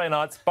Kids. Friday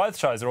nights, both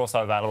shows are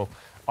also available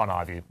on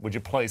iView. Would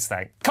you please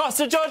thank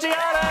Costa Georgiades?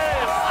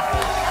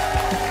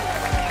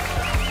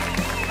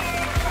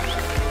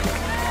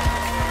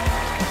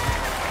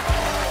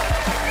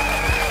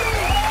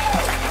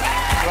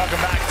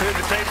 Welcome back to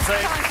the Cheap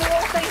Seat. Time for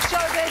all things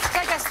showbiz. To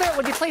take us through it,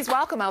 would you please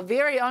welcome our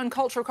very own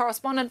cultural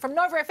correspondent from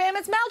Nova FM,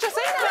 it's Mel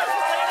Jacina.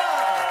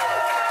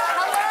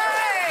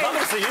 Hello. Lovely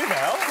to see you,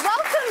 Mel.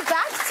 Welcome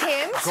back,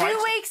 Tim. Great.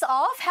 2 weeks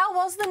off. How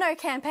was the No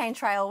Campaign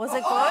Trail? Was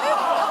it good?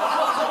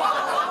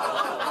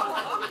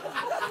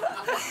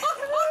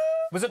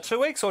 Was it 2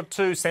 weeks or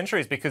 2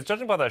 centuries? Because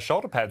judging by those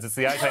shoulder pads, it's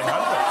the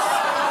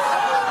 1800s.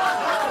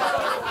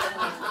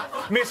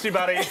 Missed you,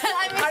 buddy.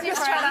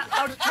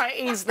 I'll try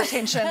to ease the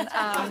tension.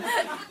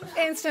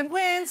 Instant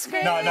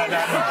windscreen. No.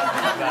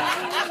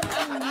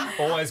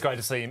 Always great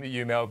to see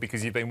you, Mel,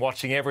 because you've been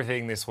watching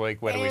everything this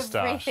week. Where do we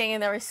start? Everything,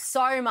 and there is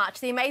so much.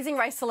 The Amazing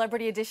Race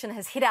Celebrity Edition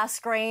has hit our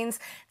screens.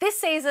 This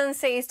season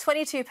sees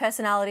 22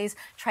 personalities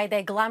trade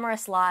their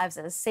glamorous lives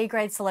as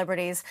C-grade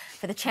celebrities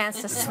for the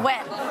chance to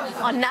sweat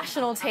on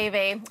national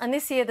TV. And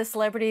this year, the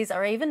celebrities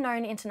are even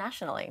known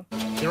internationally.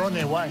 They're on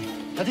their way.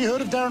 Have you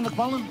heard of Darren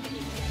McMullen?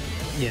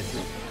 Yes.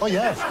 Oh,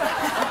 yeah.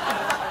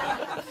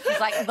 He's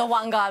like the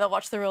one guy that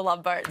watched The Real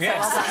Love Boat. So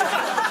Yes.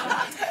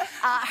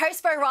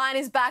 host Bo Ryan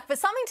is back, but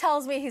something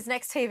tells me his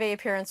next TV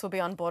appearance will be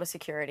on Border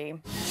Security.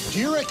 Do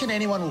you reckon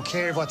anyone will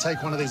care if I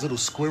take one of these little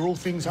squirrel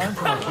things home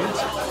for my kids?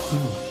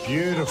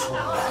 Beautiful.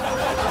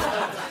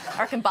 I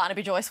reckon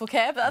Barnaby Joyce will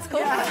care, but that's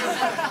cool.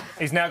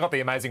 He's now got the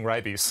amazing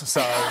rabies,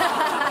 so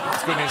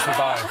it's good news for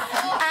Bo.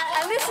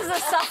 And this is the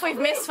stuff we've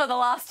missed for the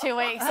last 2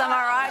 weeks. Am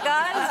I right,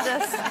 guys?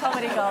 Just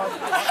comedy gold.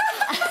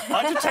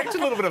 I detect a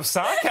little bit of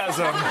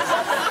sarcasm.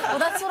 Well,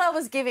 that's what I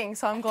was giving,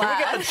 so I'm glad. Can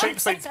we get the Cheap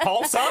Seats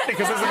pulse up?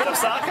 Because there's a bit of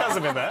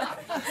sarcasm in there.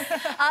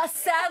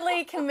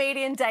 Sadly,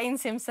 comedian Dane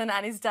Simpson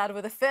and his dad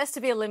were the first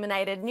to be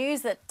eliminated,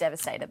 news that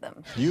devastated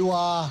them. You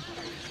are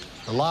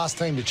the last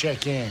team to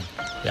check in.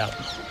 Yeah.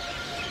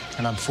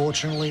 And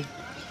unfortunately,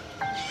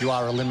 you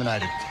are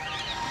eliminated.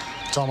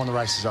 Time on the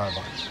race is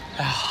over.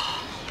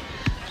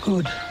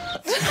 Good.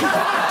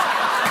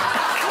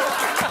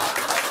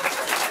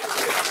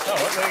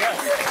 Oh, There you go.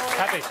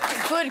 Happy.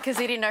 Good, because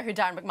he didn't know who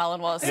Darren McMullen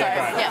was. So,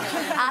 Yeah, great.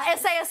 yeah.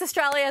 SAS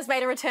Australia has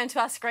made a return to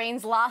our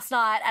screens last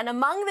night, and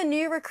among the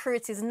new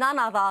recruits is none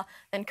other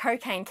than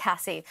Cocaine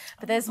Cassie.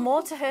 But there's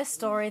more to her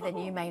story than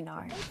you may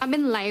know. I've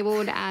been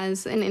labelled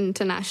as an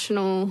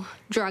international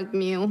drug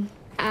mule,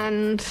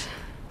 and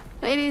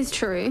it is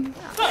true.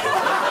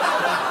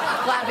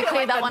 Glad we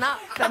cleared that one up.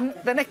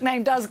 The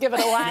nickname does give it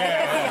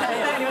away.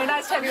 Anyway,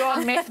 nice to have you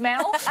on, Meth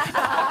Mel.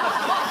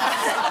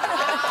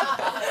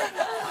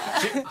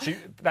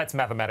 That's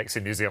mathematics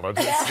in New Zealand.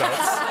 It's not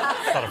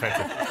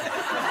offensive.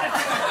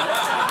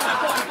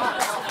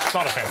 It's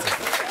not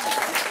offensive.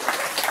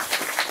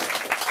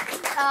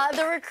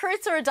 The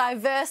recruits are a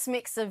diverse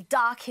mix of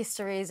dark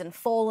histories and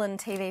fallen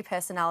TV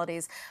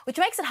personalities, which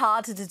makes it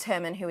hard to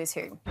determine who is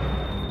who.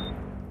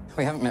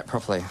 We haven't met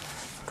properly.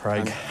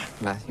 Craig.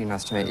 Matthew,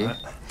 nice to meet you.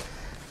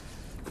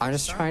 I'm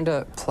just trying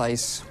to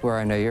place where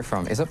I know you're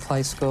from. Is it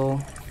Play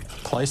School?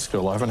 Play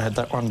School? I haven't had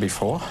that one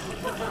before.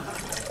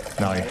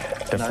 No,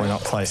 definitely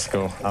not Play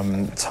School.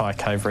 Thai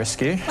Cave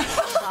Rescue. Slightly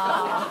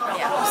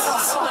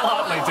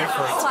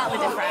different. Slightly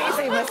different.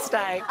 Easy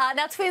mistake.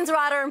 Now, twins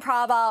Ryder and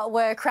Prabha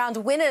were crowned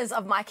winners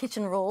of My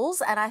Kitchen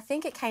Rules, and I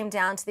think it came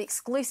down to the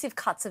exclusive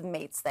cuts of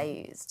meats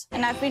they used.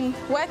 And I've been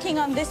working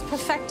on this,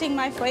 perfecting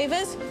my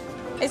flavours.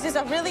 This is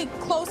a really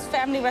close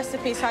family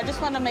recipe, so I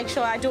just want to make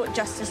sure I do it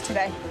justice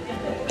today.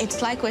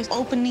 It's like we're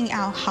opening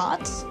our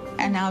hearts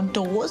and our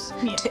doors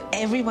to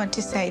everyone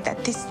to say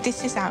that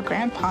this is our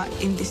grandpa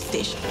in this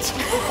dish.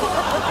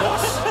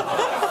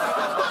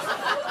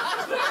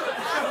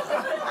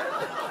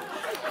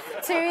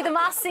 To the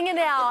Masked Singer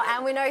now,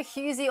 and we know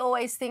Hughesy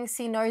always thinks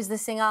he knows the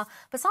singer,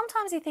 but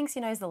sometimes he thinks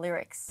he knows the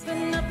lyrics.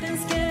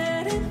 Nothing's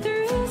getting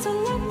through, so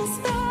let me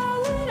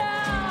spell it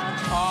out.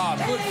 Oh,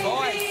 good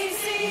voice.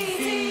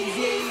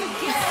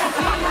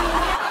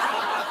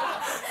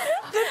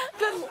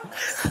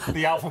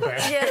 The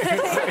alphabet. Yeah,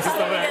 It's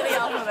not it. the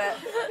alphabet.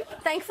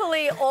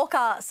 Thankfully,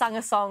 Orca sung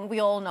a song we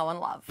all know and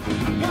love.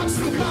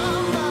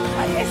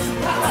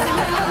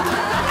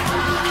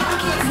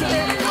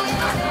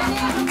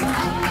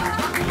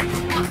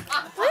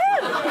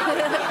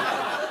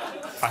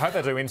 I hope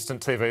they do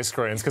instant TV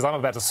screens because I'm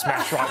about to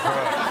smash right through it.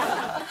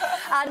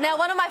 Now,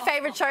 one of my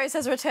favourite shows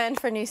has returned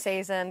for a new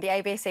season, the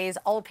ABC's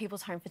Old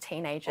People's Home for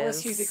Teenagers. Or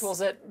as Hughesy calls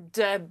it,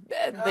 the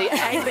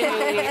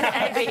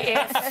ABFG.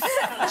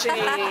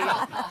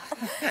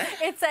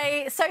 It's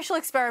a social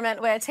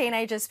experiment where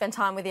teenagers spend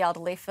time with the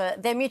elderly for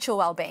their mutual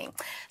well-being.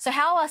 So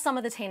how are some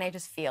of the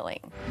teenagers feeling?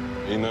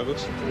 Are you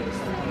nervous?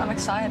 I'm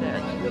excited.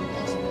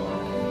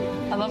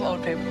 I love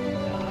old people.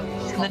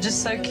 They're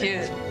just so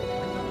cute.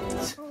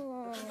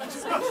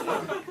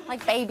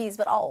 Like babies,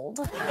 but old.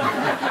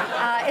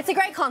 It's a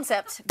great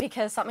concept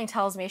because something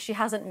tells me she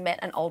hasn't met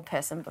an old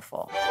person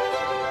before.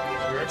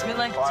 It's been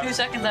like 2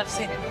 seconds I've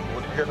seen it.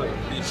 What do you get?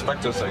 You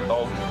expect to say,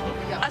 oh.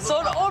 I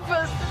saw an old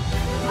person.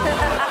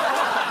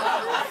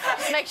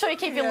 Just make sure you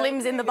keep your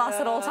limbs in the bus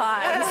at all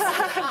times.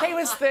 He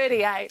was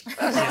 38.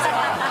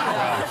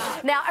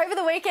 Now, over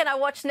the weekend, I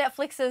watched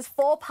Netflix's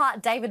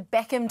 4-part David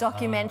Beckham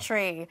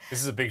documentary.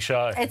 This is a big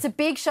show. It's a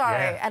big show,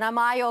 and am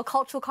I your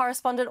cultural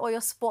correspondent or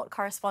your sport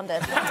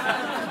correspondent?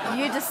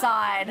 You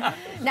decide.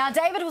 Now,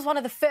 David was one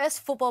of the first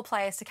football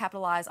players to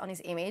capitalise on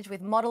his image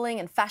with modelling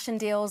and fashion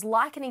deals,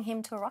 likening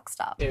him to a rock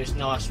star. It was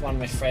nice. One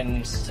of my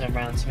friends turned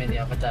around to me the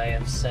other day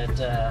and said,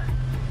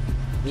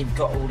 you've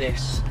got all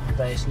this,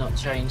 but it's not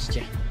changed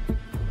you.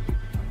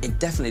 It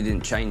definitely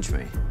didn't change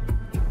me.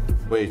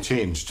 Well, it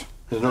changed.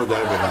 There's no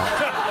doubt about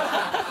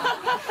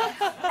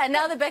that. And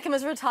now that Beckham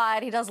is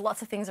retired, he does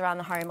lots of things around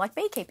the home, like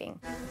beekeeping.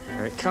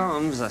 Here it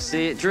comes. I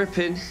see it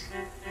dripping.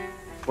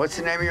 What's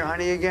the name of your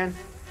honey again?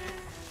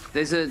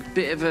 There's a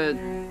bit of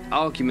an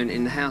argument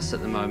in the house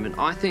at the moment.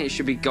 I think it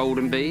should be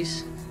golden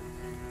bees.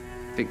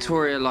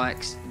 Victoria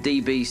likes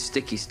DB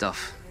sticky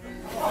stuff.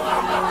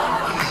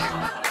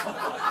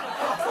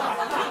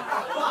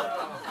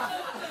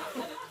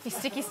 Your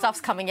sticky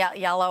stuff's coming out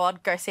yellow.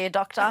 I'd go see a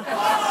doctor.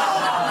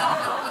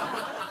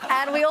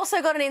 And we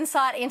also got an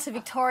insight into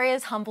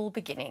Victoria's humble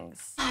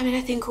beginnings. I mean,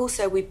 I think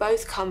also we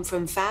both come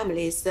from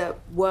families that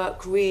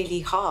work really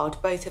hard.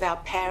 Both of our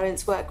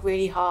parents work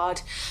really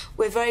hard.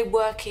 We're very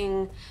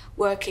working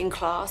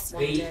class.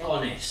 Be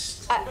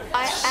honest.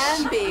 I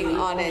am being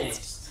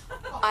honest.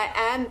 I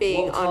am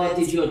being honest. What car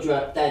did your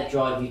dad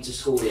drive you to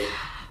school in?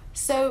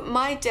 So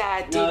my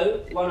dad did...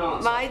 No, one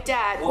answer. My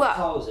dad... What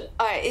car was it?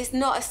 All right, it's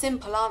not a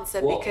simple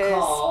answer What because...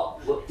 car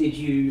did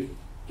you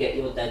get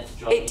your dad to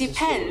drive you It to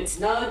school in? depends.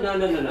 No.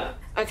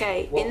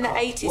 Okay, What in the car?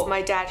 80s,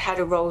 my dad had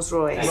a Rolls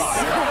Royce.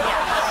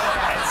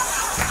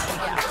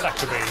 That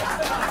could be.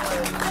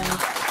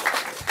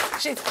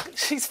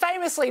 She's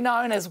famously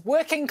known as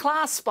working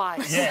class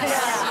spice. Yes.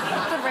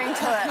 Good ring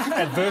to it.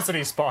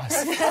 Adversity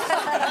spice.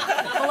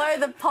 Below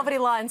the poverty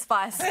line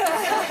spice.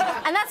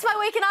 And that's my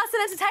week in arts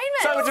and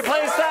entertainment. So would you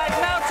please thank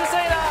Mel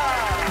Tessina?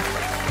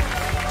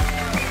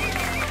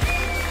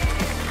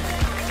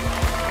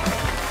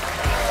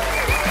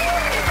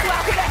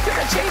 Welcome back to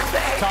the Cheap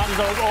Thing. Time to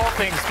talk all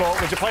things sport.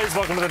 Would you please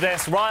welcome to the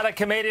desk writer,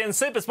 comedian,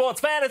 super sports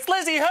fan, it's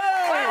Lizzie Hu! Thanks,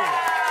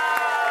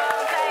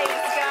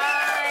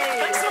 guys.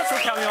 Thanks so much for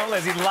coming on,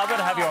 Lizzie. Love to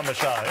have you on the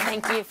show.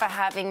 Thank you for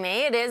having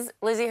me. It is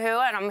Lizzie Hu,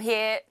 and I'm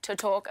here to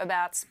talk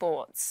about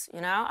sports.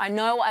 You know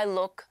I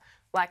look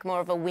like more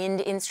of a wind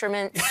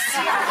instrument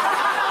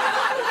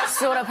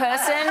sort of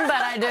person,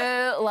 but I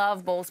do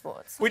love ball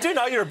sports. We do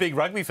know you're a big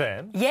rugby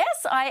fan.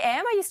 Yes, I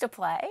am. I used to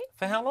play.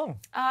 For how long?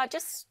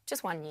 Just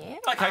 1 year.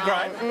 Okay,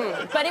 great.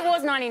 But it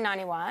was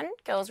 1991.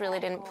 Girls really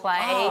didn't play.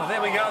 Oh, there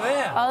we go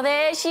there. Oh,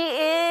 there she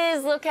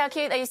is. Look how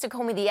cute. They used to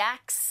call me the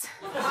Axe.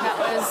 That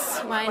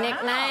was my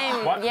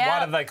nickname. Why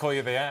Yeah. did they call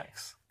you the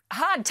Axe?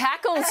 Hard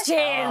tackles,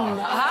 Jim.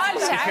 Hard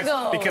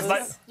tackles.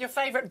 Because Your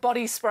favourite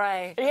body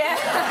spray. Yeah.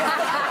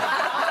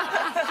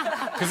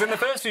 in the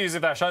first few years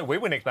of our show, we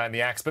were nicknamed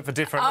the Axe, but for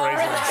different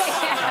reasons.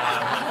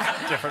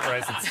 Different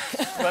reasons.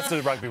 Let's do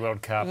the Rugby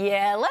World Cup.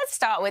 Yeah, let's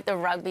start with the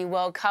Rugby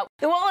World Cup.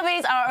 The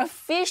Wallabies are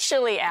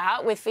officially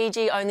out, with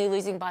Fiji only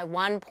losing by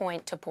 1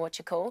 point to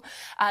Portugal.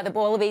 The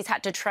Wallabies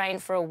had to train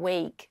for a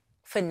week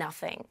for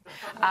nothing.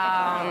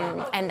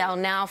 And they'll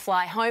now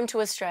fly home to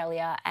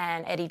Australia,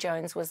 and Eddie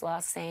Jones was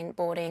last seen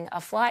boarding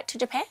a flight to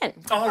Japan.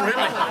 Oh,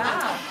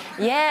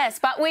 really? Yes,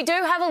 but we do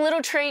have a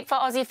little treat for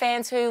Aussie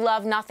fans who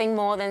love nothing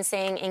more than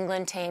seeing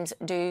England teams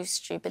do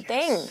stupid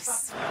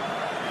things.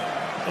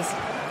 He's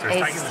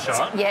taking the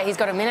shot? Yeah, he's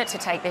got a minute to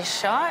take this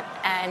shot,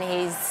 and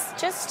he's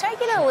just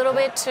taking it a little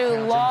bit too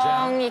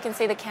long. You can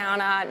see the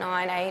counter at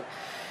 9-8.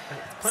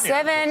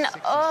 7.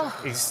 Oh,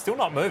 He's still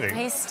not moving.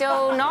 he's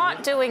still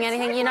not doing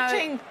anything. You know,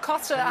 Watching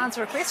Costa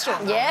answer a question.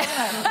 yeah,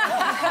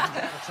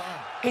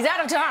 he's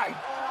out of time.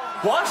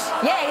 What?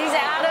 Yeah, he's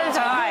out of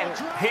time.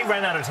 He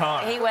ran out of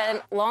time. He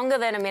went longer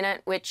than a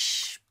minute,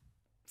 which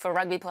for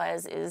rugby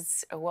players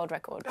is a world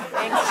record, I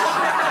think.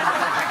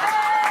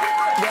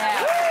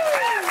 Yeah.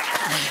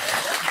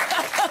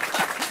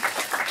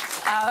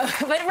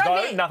 But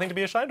rugby... No, nothing to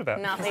be ashamed about.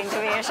 Nothing to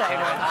be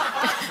ashamed of.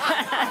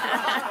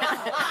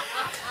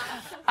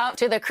 Up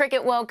to the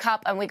Cricket World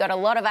Cup, and we got a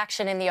lot of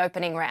action in the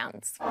opening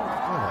rounds.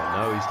 Oh,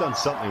 no, he's done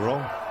something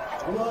wrong.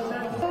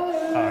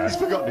 He's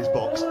forgotten his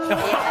box. Well,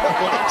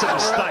 that's a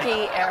mistake.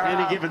 Rookie error.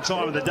 Any given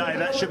time of the day,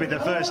 that should be the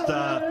first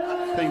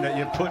thing that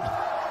you put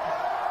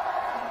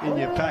in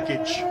your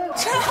package.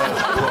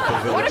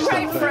 What a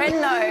great friend,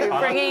 though,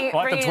 bringing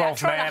like the 12th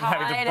trying man to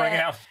having to hide bring it.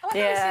 out.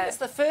 Yeah. It's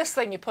the first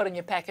thing you put in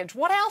your package.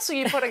 What else are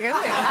you putting in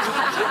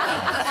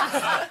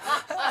there?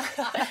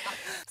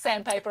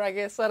 Sandpaper, I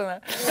guess. I don't know.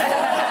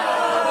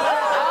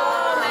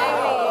 Oh,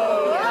 maybe.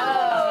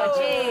 Oh,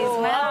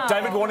 jeez. Wow.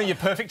 David Warner, your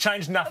perfect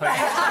change, nothing.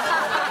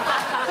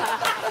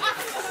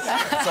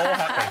 It's all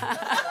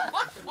happening.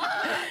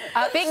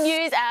 Big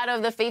news out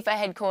of the FIFA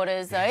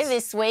headquarters, though,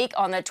 this week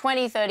on the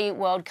 2030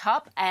 World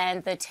Cup,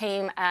 and the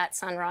team at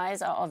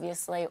Sunrise are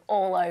obviously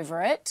all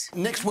over it.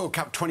 Next World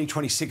Cup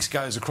 2026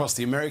 goes across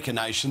the American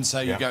nations, so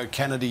you go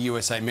Canada,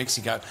 USA,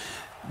 Mexico.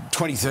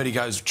 2030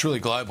 goes truly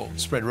global,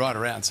 spread right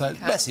around. So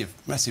massive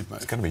move.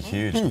 It's going to be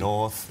huge.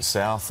 North,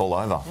 south, all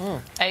over.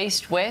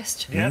 East,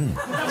 west. Yeah.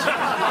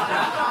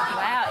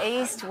 Wow,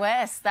 East,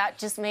 West. That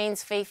just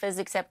means FIFA's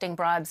accepting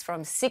bribes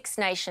from 6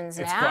 nations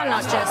It's now, great, not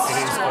isn't it? just It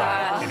is great.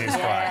 one. It is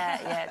great.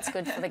 Yeah, it's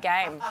good for the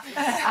game.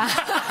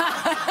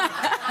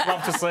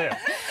 Love to see it.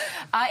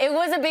 It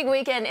was a big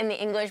weekend in the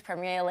English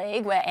Premier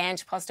League where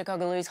Ange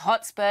Postecoglou's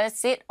Hotspur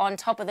sit on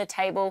top of the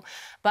table,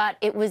 but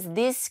it was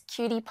this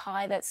cutie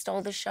pie that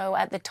stole the show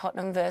at the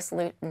Tottenham vs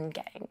Luton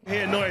game.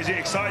 Hear noise, it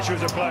excites you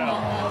as a player.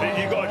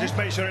 You've got to just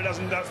make sure it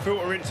doesn't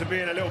filter into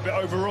being a little bit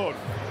overawed.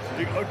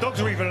 Dogs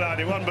are even allowed,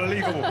 it's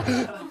unbelievable.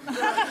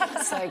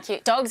 So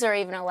cute. Dogs are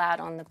even allowed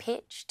on the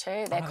pitch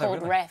too. They're called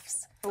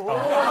refs.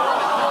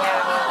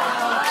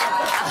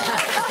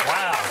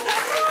 Wow.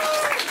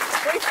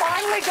 We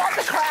finally got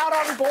the crowd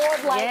on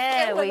board. Like,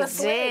 Yeah, we the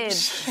did.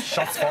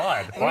 Shots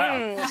fired.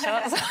 Wow.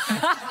 Shots.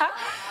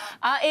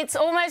 It's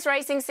almost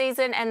racing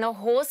season, and the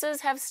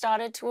horses have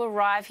started to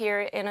arrive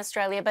here in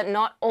Australia, but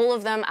not all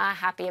of them are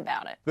happy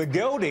about it. The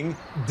gelding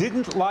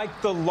didn't like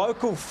the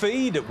local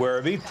feed at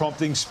Werribee,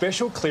 prompting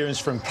special clearance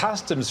from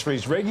customs for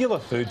his regular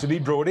food to be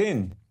brought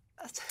in.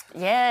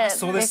 Yeah, I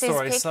saw this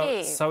story. is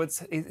picky. So it's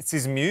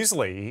his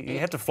muesli. He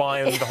had to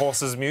fly in the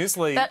horse's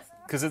muesli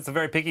because it's a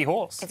very picky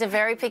horse. It's a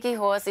very picky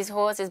horse. This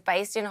horse is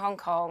based in Hong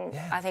Kong.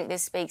 I think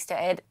this speaks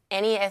to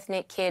any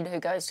ethnic kid who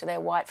goes to their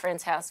white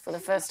friend's house for the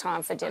first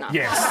time for dinner.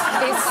 Yes.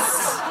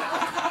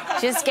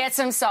 Just get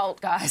some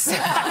salt, guys.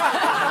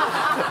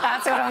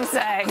 That's what I'm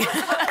saying.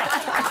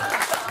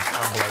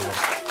 Unbelievable.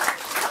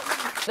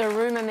 The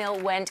rumour mill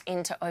went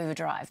into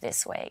overdrive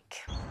this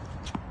week.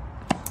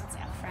 It's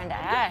our friend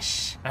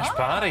Ash. Ash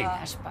Barty.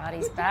 Ash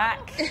Barty's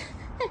back.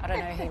 I don't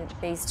know who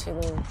these two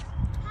little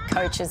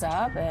coaches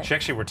are. But She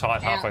actually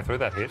retired halfway through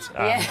that hit.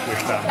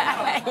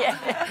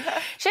 yeah.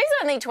 She's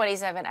only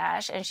 27,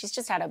 Ash, and she's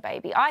just had a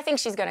baby. I think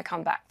she's going to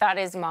come back. That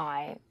is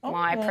my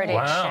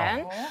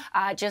prediction.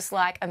 Wow. Just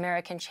like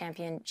American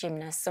champion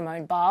gymnast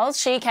Simone Biles.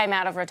 She came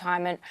out of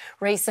retirement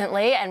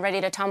recently and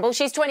ready to tumble.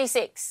 She's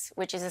 26,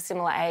 which is a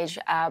similar age,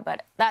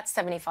 but that's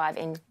 75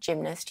 in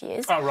gymnast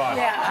years. Oh, right.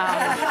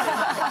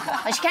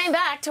 And she came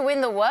back to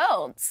win the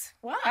Worlds.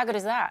 Wow. How good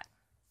is that?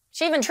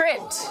 She even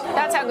tripped.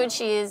 That's how good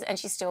she is, and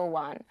she still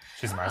won.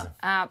 She's amazing.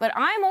 But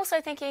I'm also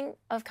thinking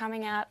of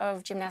coming out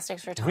of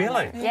gymnastics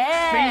retirement. Really?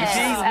 Yes,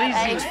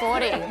 at age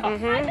 40.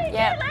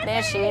 Yep,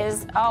 there she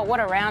is. Oh, what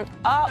a round.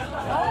 Oh.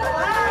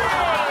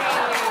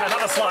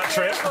 Another slight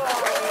trip.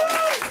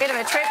 Bit of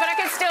a trip, but I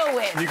can still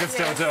win. You can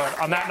still do it.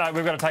 On that note,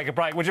 we've got to take a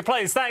break. Would you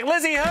please thank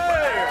Lizzie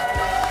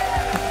Ho?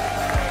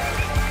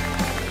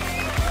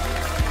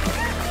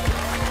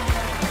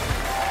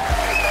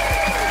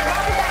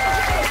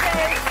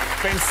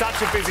 Been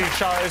such a busy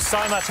show, so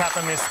much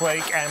happened this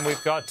week, and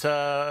we've got,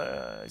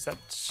 is that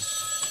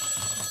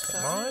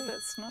mine?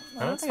 That's not mine.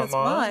 No, I it's think not it's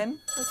mine. mine.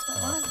 That's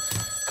not mine.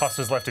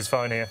 Costa's left his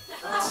phone here.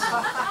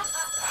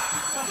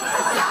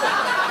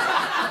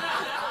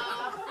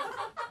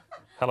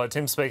 Hello,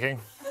 Tim speaking.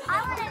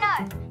 I want to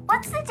know,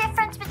 what's the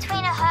difference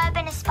between a herb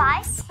and a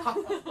spice?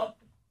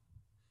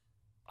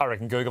 I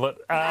reckon Google it.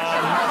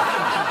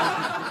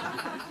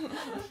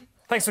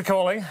 Thanks for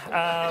calling.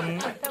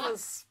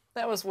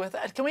 That was worth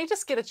it. Can we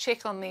just get a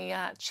check on the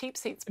cheap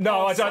seats?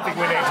 No, I don't think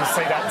we need to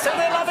see that. So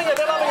they're loving it,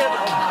 they're loving it.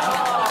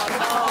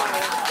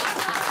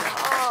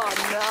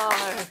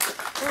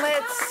 Oh, no.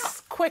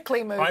 Let's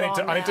quickly move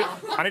on.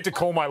 I need to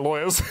call my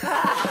lawyers.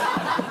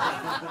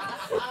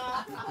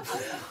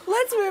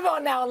 Let's move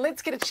on now and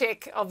let's get a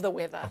check of the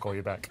weather. I'll call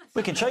you back.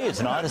 We can show you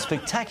tonight a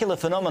spectacular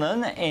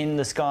phenomenon in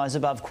the skies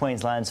above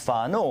Queensland's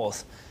far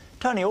north.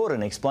 Tony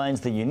Auden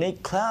explains the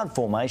unique cloud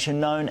formation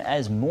known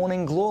as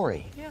morning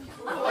glory.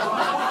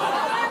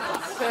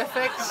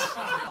 Perfect.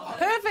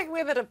 Perfect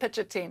weather to pitch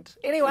a tent.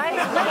 Anyway,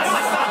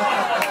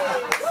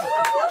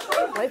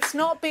 let's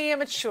not be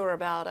immature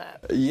about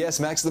it. Yes,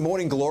 Max, the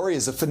morning glory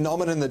is a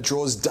phenomenon that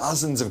draws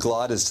dozens of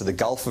gliders to the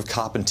Gulf of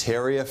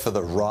Carpentaria for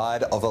the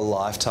ride of a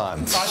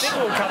lifetime. I think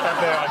we'll cut that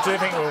there. I do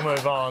think we'll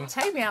move on.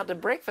 Take me out to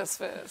breakfast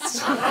first.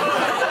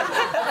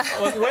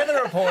 Look,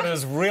 weather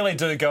reporters really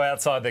do go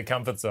outside their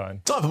comfort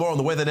zone. Time for more on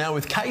the weather now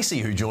with Casey,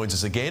 who joins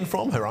us again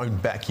from her own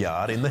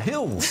backyard in the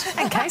hills.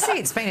 And Casey,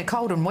 it's been a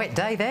cold and wet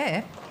day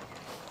there.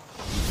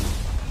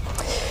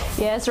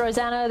 Yes,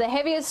 Rosanna, the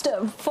heaviest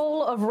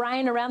fall of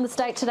rain around the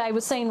state today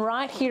was seen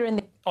right here in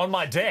the... On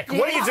my deck.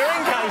 What are you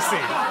doing, Casey?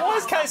 Why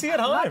is Casey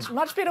at home?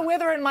 Much better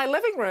weather in my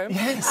living room.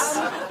 Yes.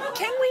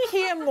 Can we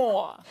hear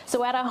more?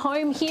 So at our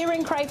home here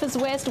in Crafers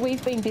West,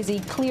 we've been busy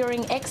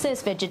clearing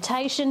excess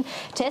vegetation,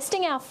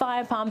 testing our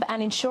fire pump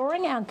and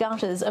ensuring our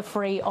gutters are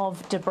free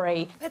of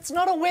debris. That's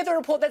not a weather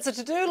report, that's a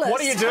to-do list. What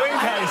are you doing,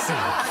 Casey?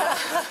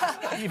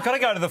 You've got to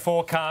go to the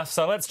forecast,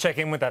 so let's check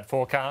in with that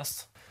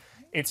forecast.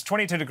 It's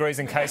 22 degrees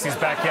in Casey's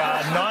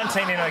backyard,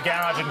 19 in her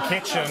garage and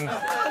kitchen.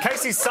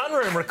 Casey's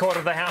sunroom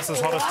recorded the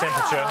house's hottest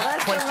temperature,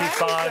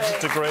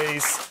 25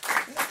 degrees.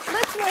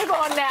 Let's move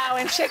on now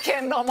and check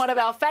in on one of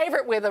our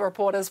favourite weather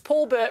reporters,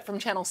 Paul Burt from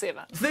Channel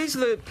 7. These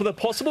are the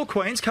possible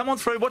queens. Come on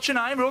through. What's your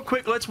name? Real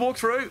quick, let's walk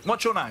through.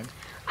 What's your name?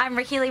 I'm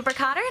Ricky Lee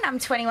Bricado and I'm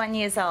 21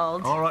 years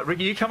old. All right,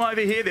 Ricky, you come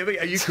over here. There we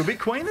go. You could be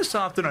queen this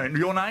afternoon.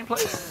 Your name,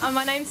 please?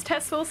 My name's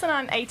Tess Wilson.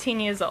 I'm 18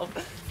 years old.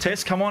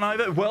 Tess, come on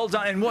over. Well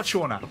done. And what's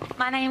your name?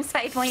 My name's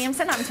Faith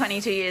Williamson. I'm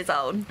 22 years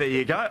old. There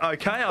you go.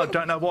 OK, I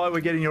don't know why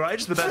we're getting your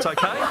ages, but that's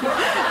OK.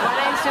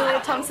 My name's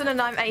Julia Thompson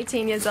and I'm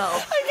 18 years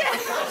old.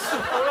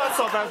 Well, that's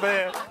not that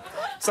there.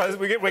 So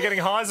we're getting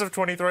highs of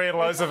 23 and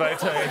lows of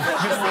 18.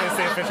 There's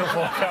the official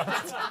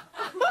forecast.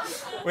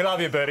 We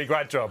love you, Bertie.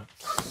 Great job.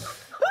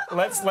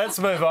 Let's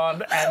move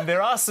on. And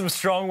there are some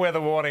strong weather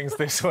warnings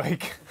this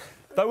week.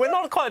 Though we're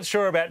not quite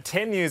sure about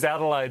 10 News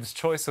Adelaide's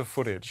choice of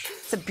footage.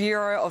 The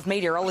Bureau of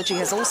Meteorology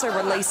has also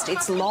released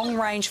its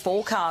long-range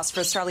forecast for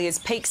Australia's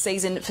peak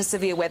season for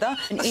severe weather,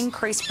 an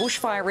increased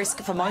bushfire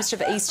risk for most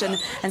of eastern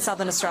and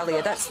southern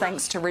Australia. That's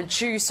thanks to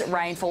reduced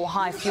rainfall,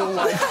 high fuel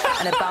load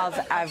and above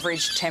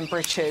average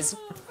temperatures.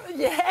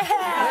 Yeah!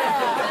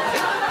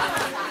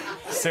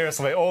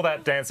 Seriously, all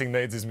that dancing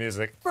needs is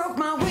music. Broke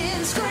my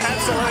windscreen.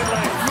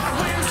 Absolutely.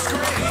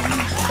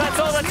 That's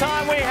all the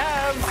time we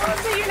have. We'll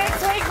see you